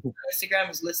number? Instagram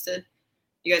is listed.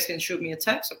 You guys can shoot me a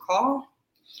text, a call.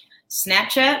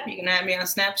 Snapchat, you can add me on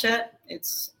Snapchat.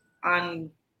 It's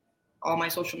on all my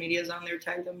social medias on there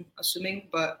tagged, I'm assuming.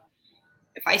 But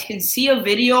if I can see a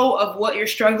video of what you're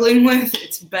struggling with,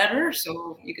 it's better.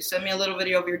 So you can send me a little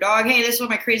video of your dog. Hey, this is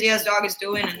what my crazy ass dog is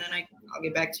doing. And then I'll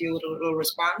get back to you with a little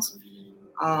response.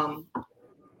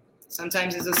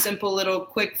 Sometimes it's a simple little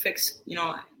quick fix, you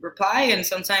know, reply. And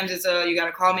sometimes it's you got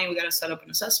to call me. We got to set up an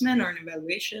assessment or an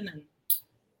evaluation and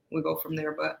we go from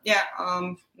there. But yeah,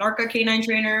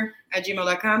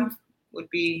 Norca9trainer@gmail.com would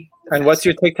be. And what's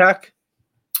your TikTok?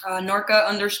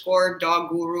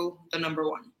 Norca_dog-guru, the number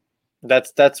 1.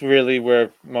 That's really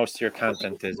where most of your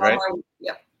content is, right?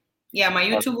 Yeah, my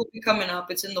YouTube will be coming up.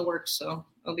 It's in the works, so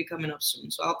it'll be coming up soon.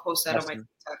 So I'll post that on my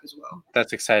TikTok as well.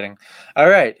 That's exciting. All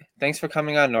right. Thanks for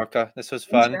coming on, Norca. This was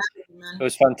fun. It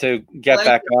was fun to get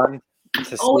back on.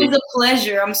 Always a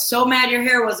pleasure. I'm so mad your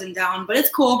hair wasn't down, but it's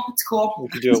cool. It's cool. We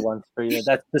could do it once for you.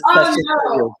 That's just for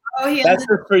you. That's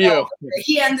just for you.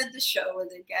 He ended the show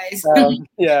with it, guys.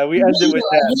 Yeah, we ended with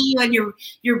that. You and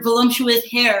your voluptuous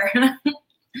hair.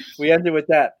 We ended with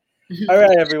that. All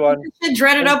right, everyone.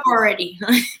 Dread it up already.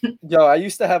 Yo, I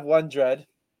used to have one dread.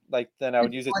 Like, then I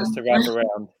would use it just to wrap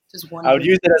around. Just one. I would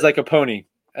use it as like a pony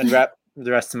and wrap the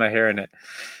rest of my hair in it.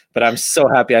 But I'm so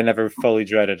happy I never fully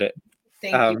dreaded it.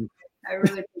 Thank you. I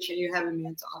really appreciate you having me.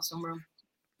 It's awesome, bro.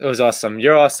 It was awesome.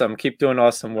 You're awesome. Keep doing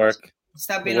awesome work.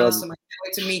 Stop being awesome. I can't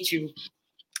wait to meet you.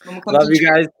 Love you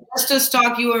guys. Let's just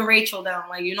stalk you and Rachel down.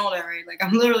 Like, you know that, right? Like,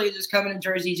 I'm literally just coming to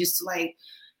Jersey just to, like,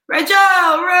 Rachel,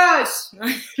 Russ.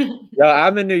 Yeah,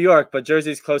 I'm in New York, but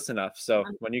Jersey's close enough. So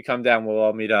when you come down, we'll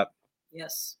all meet up.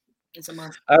 Yes, it's a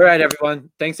must. All right,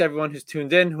 everyone. Thanks, everyone who's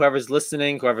tuned in, whoever's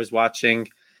listening, whoever's watching.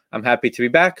 I'm happy to be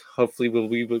back. Hopefully,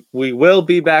 we will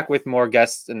be back with more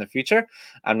guests in the future.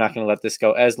 I'm not going to let this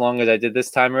go as long as I did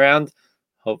this time around.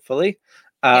 Hopefully.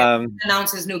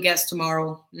 Announce his new guest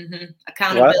tomorrow.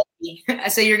 Accountability. I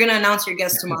say you're going to announce your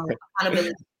guest tomorrow.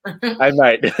 Accountability. I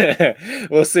might.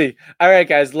 We'll see. All right,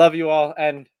 guys. Love you all.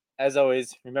 And as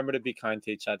always, remember to be kind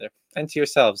to each other and to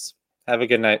yourselves. Have a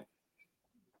good night.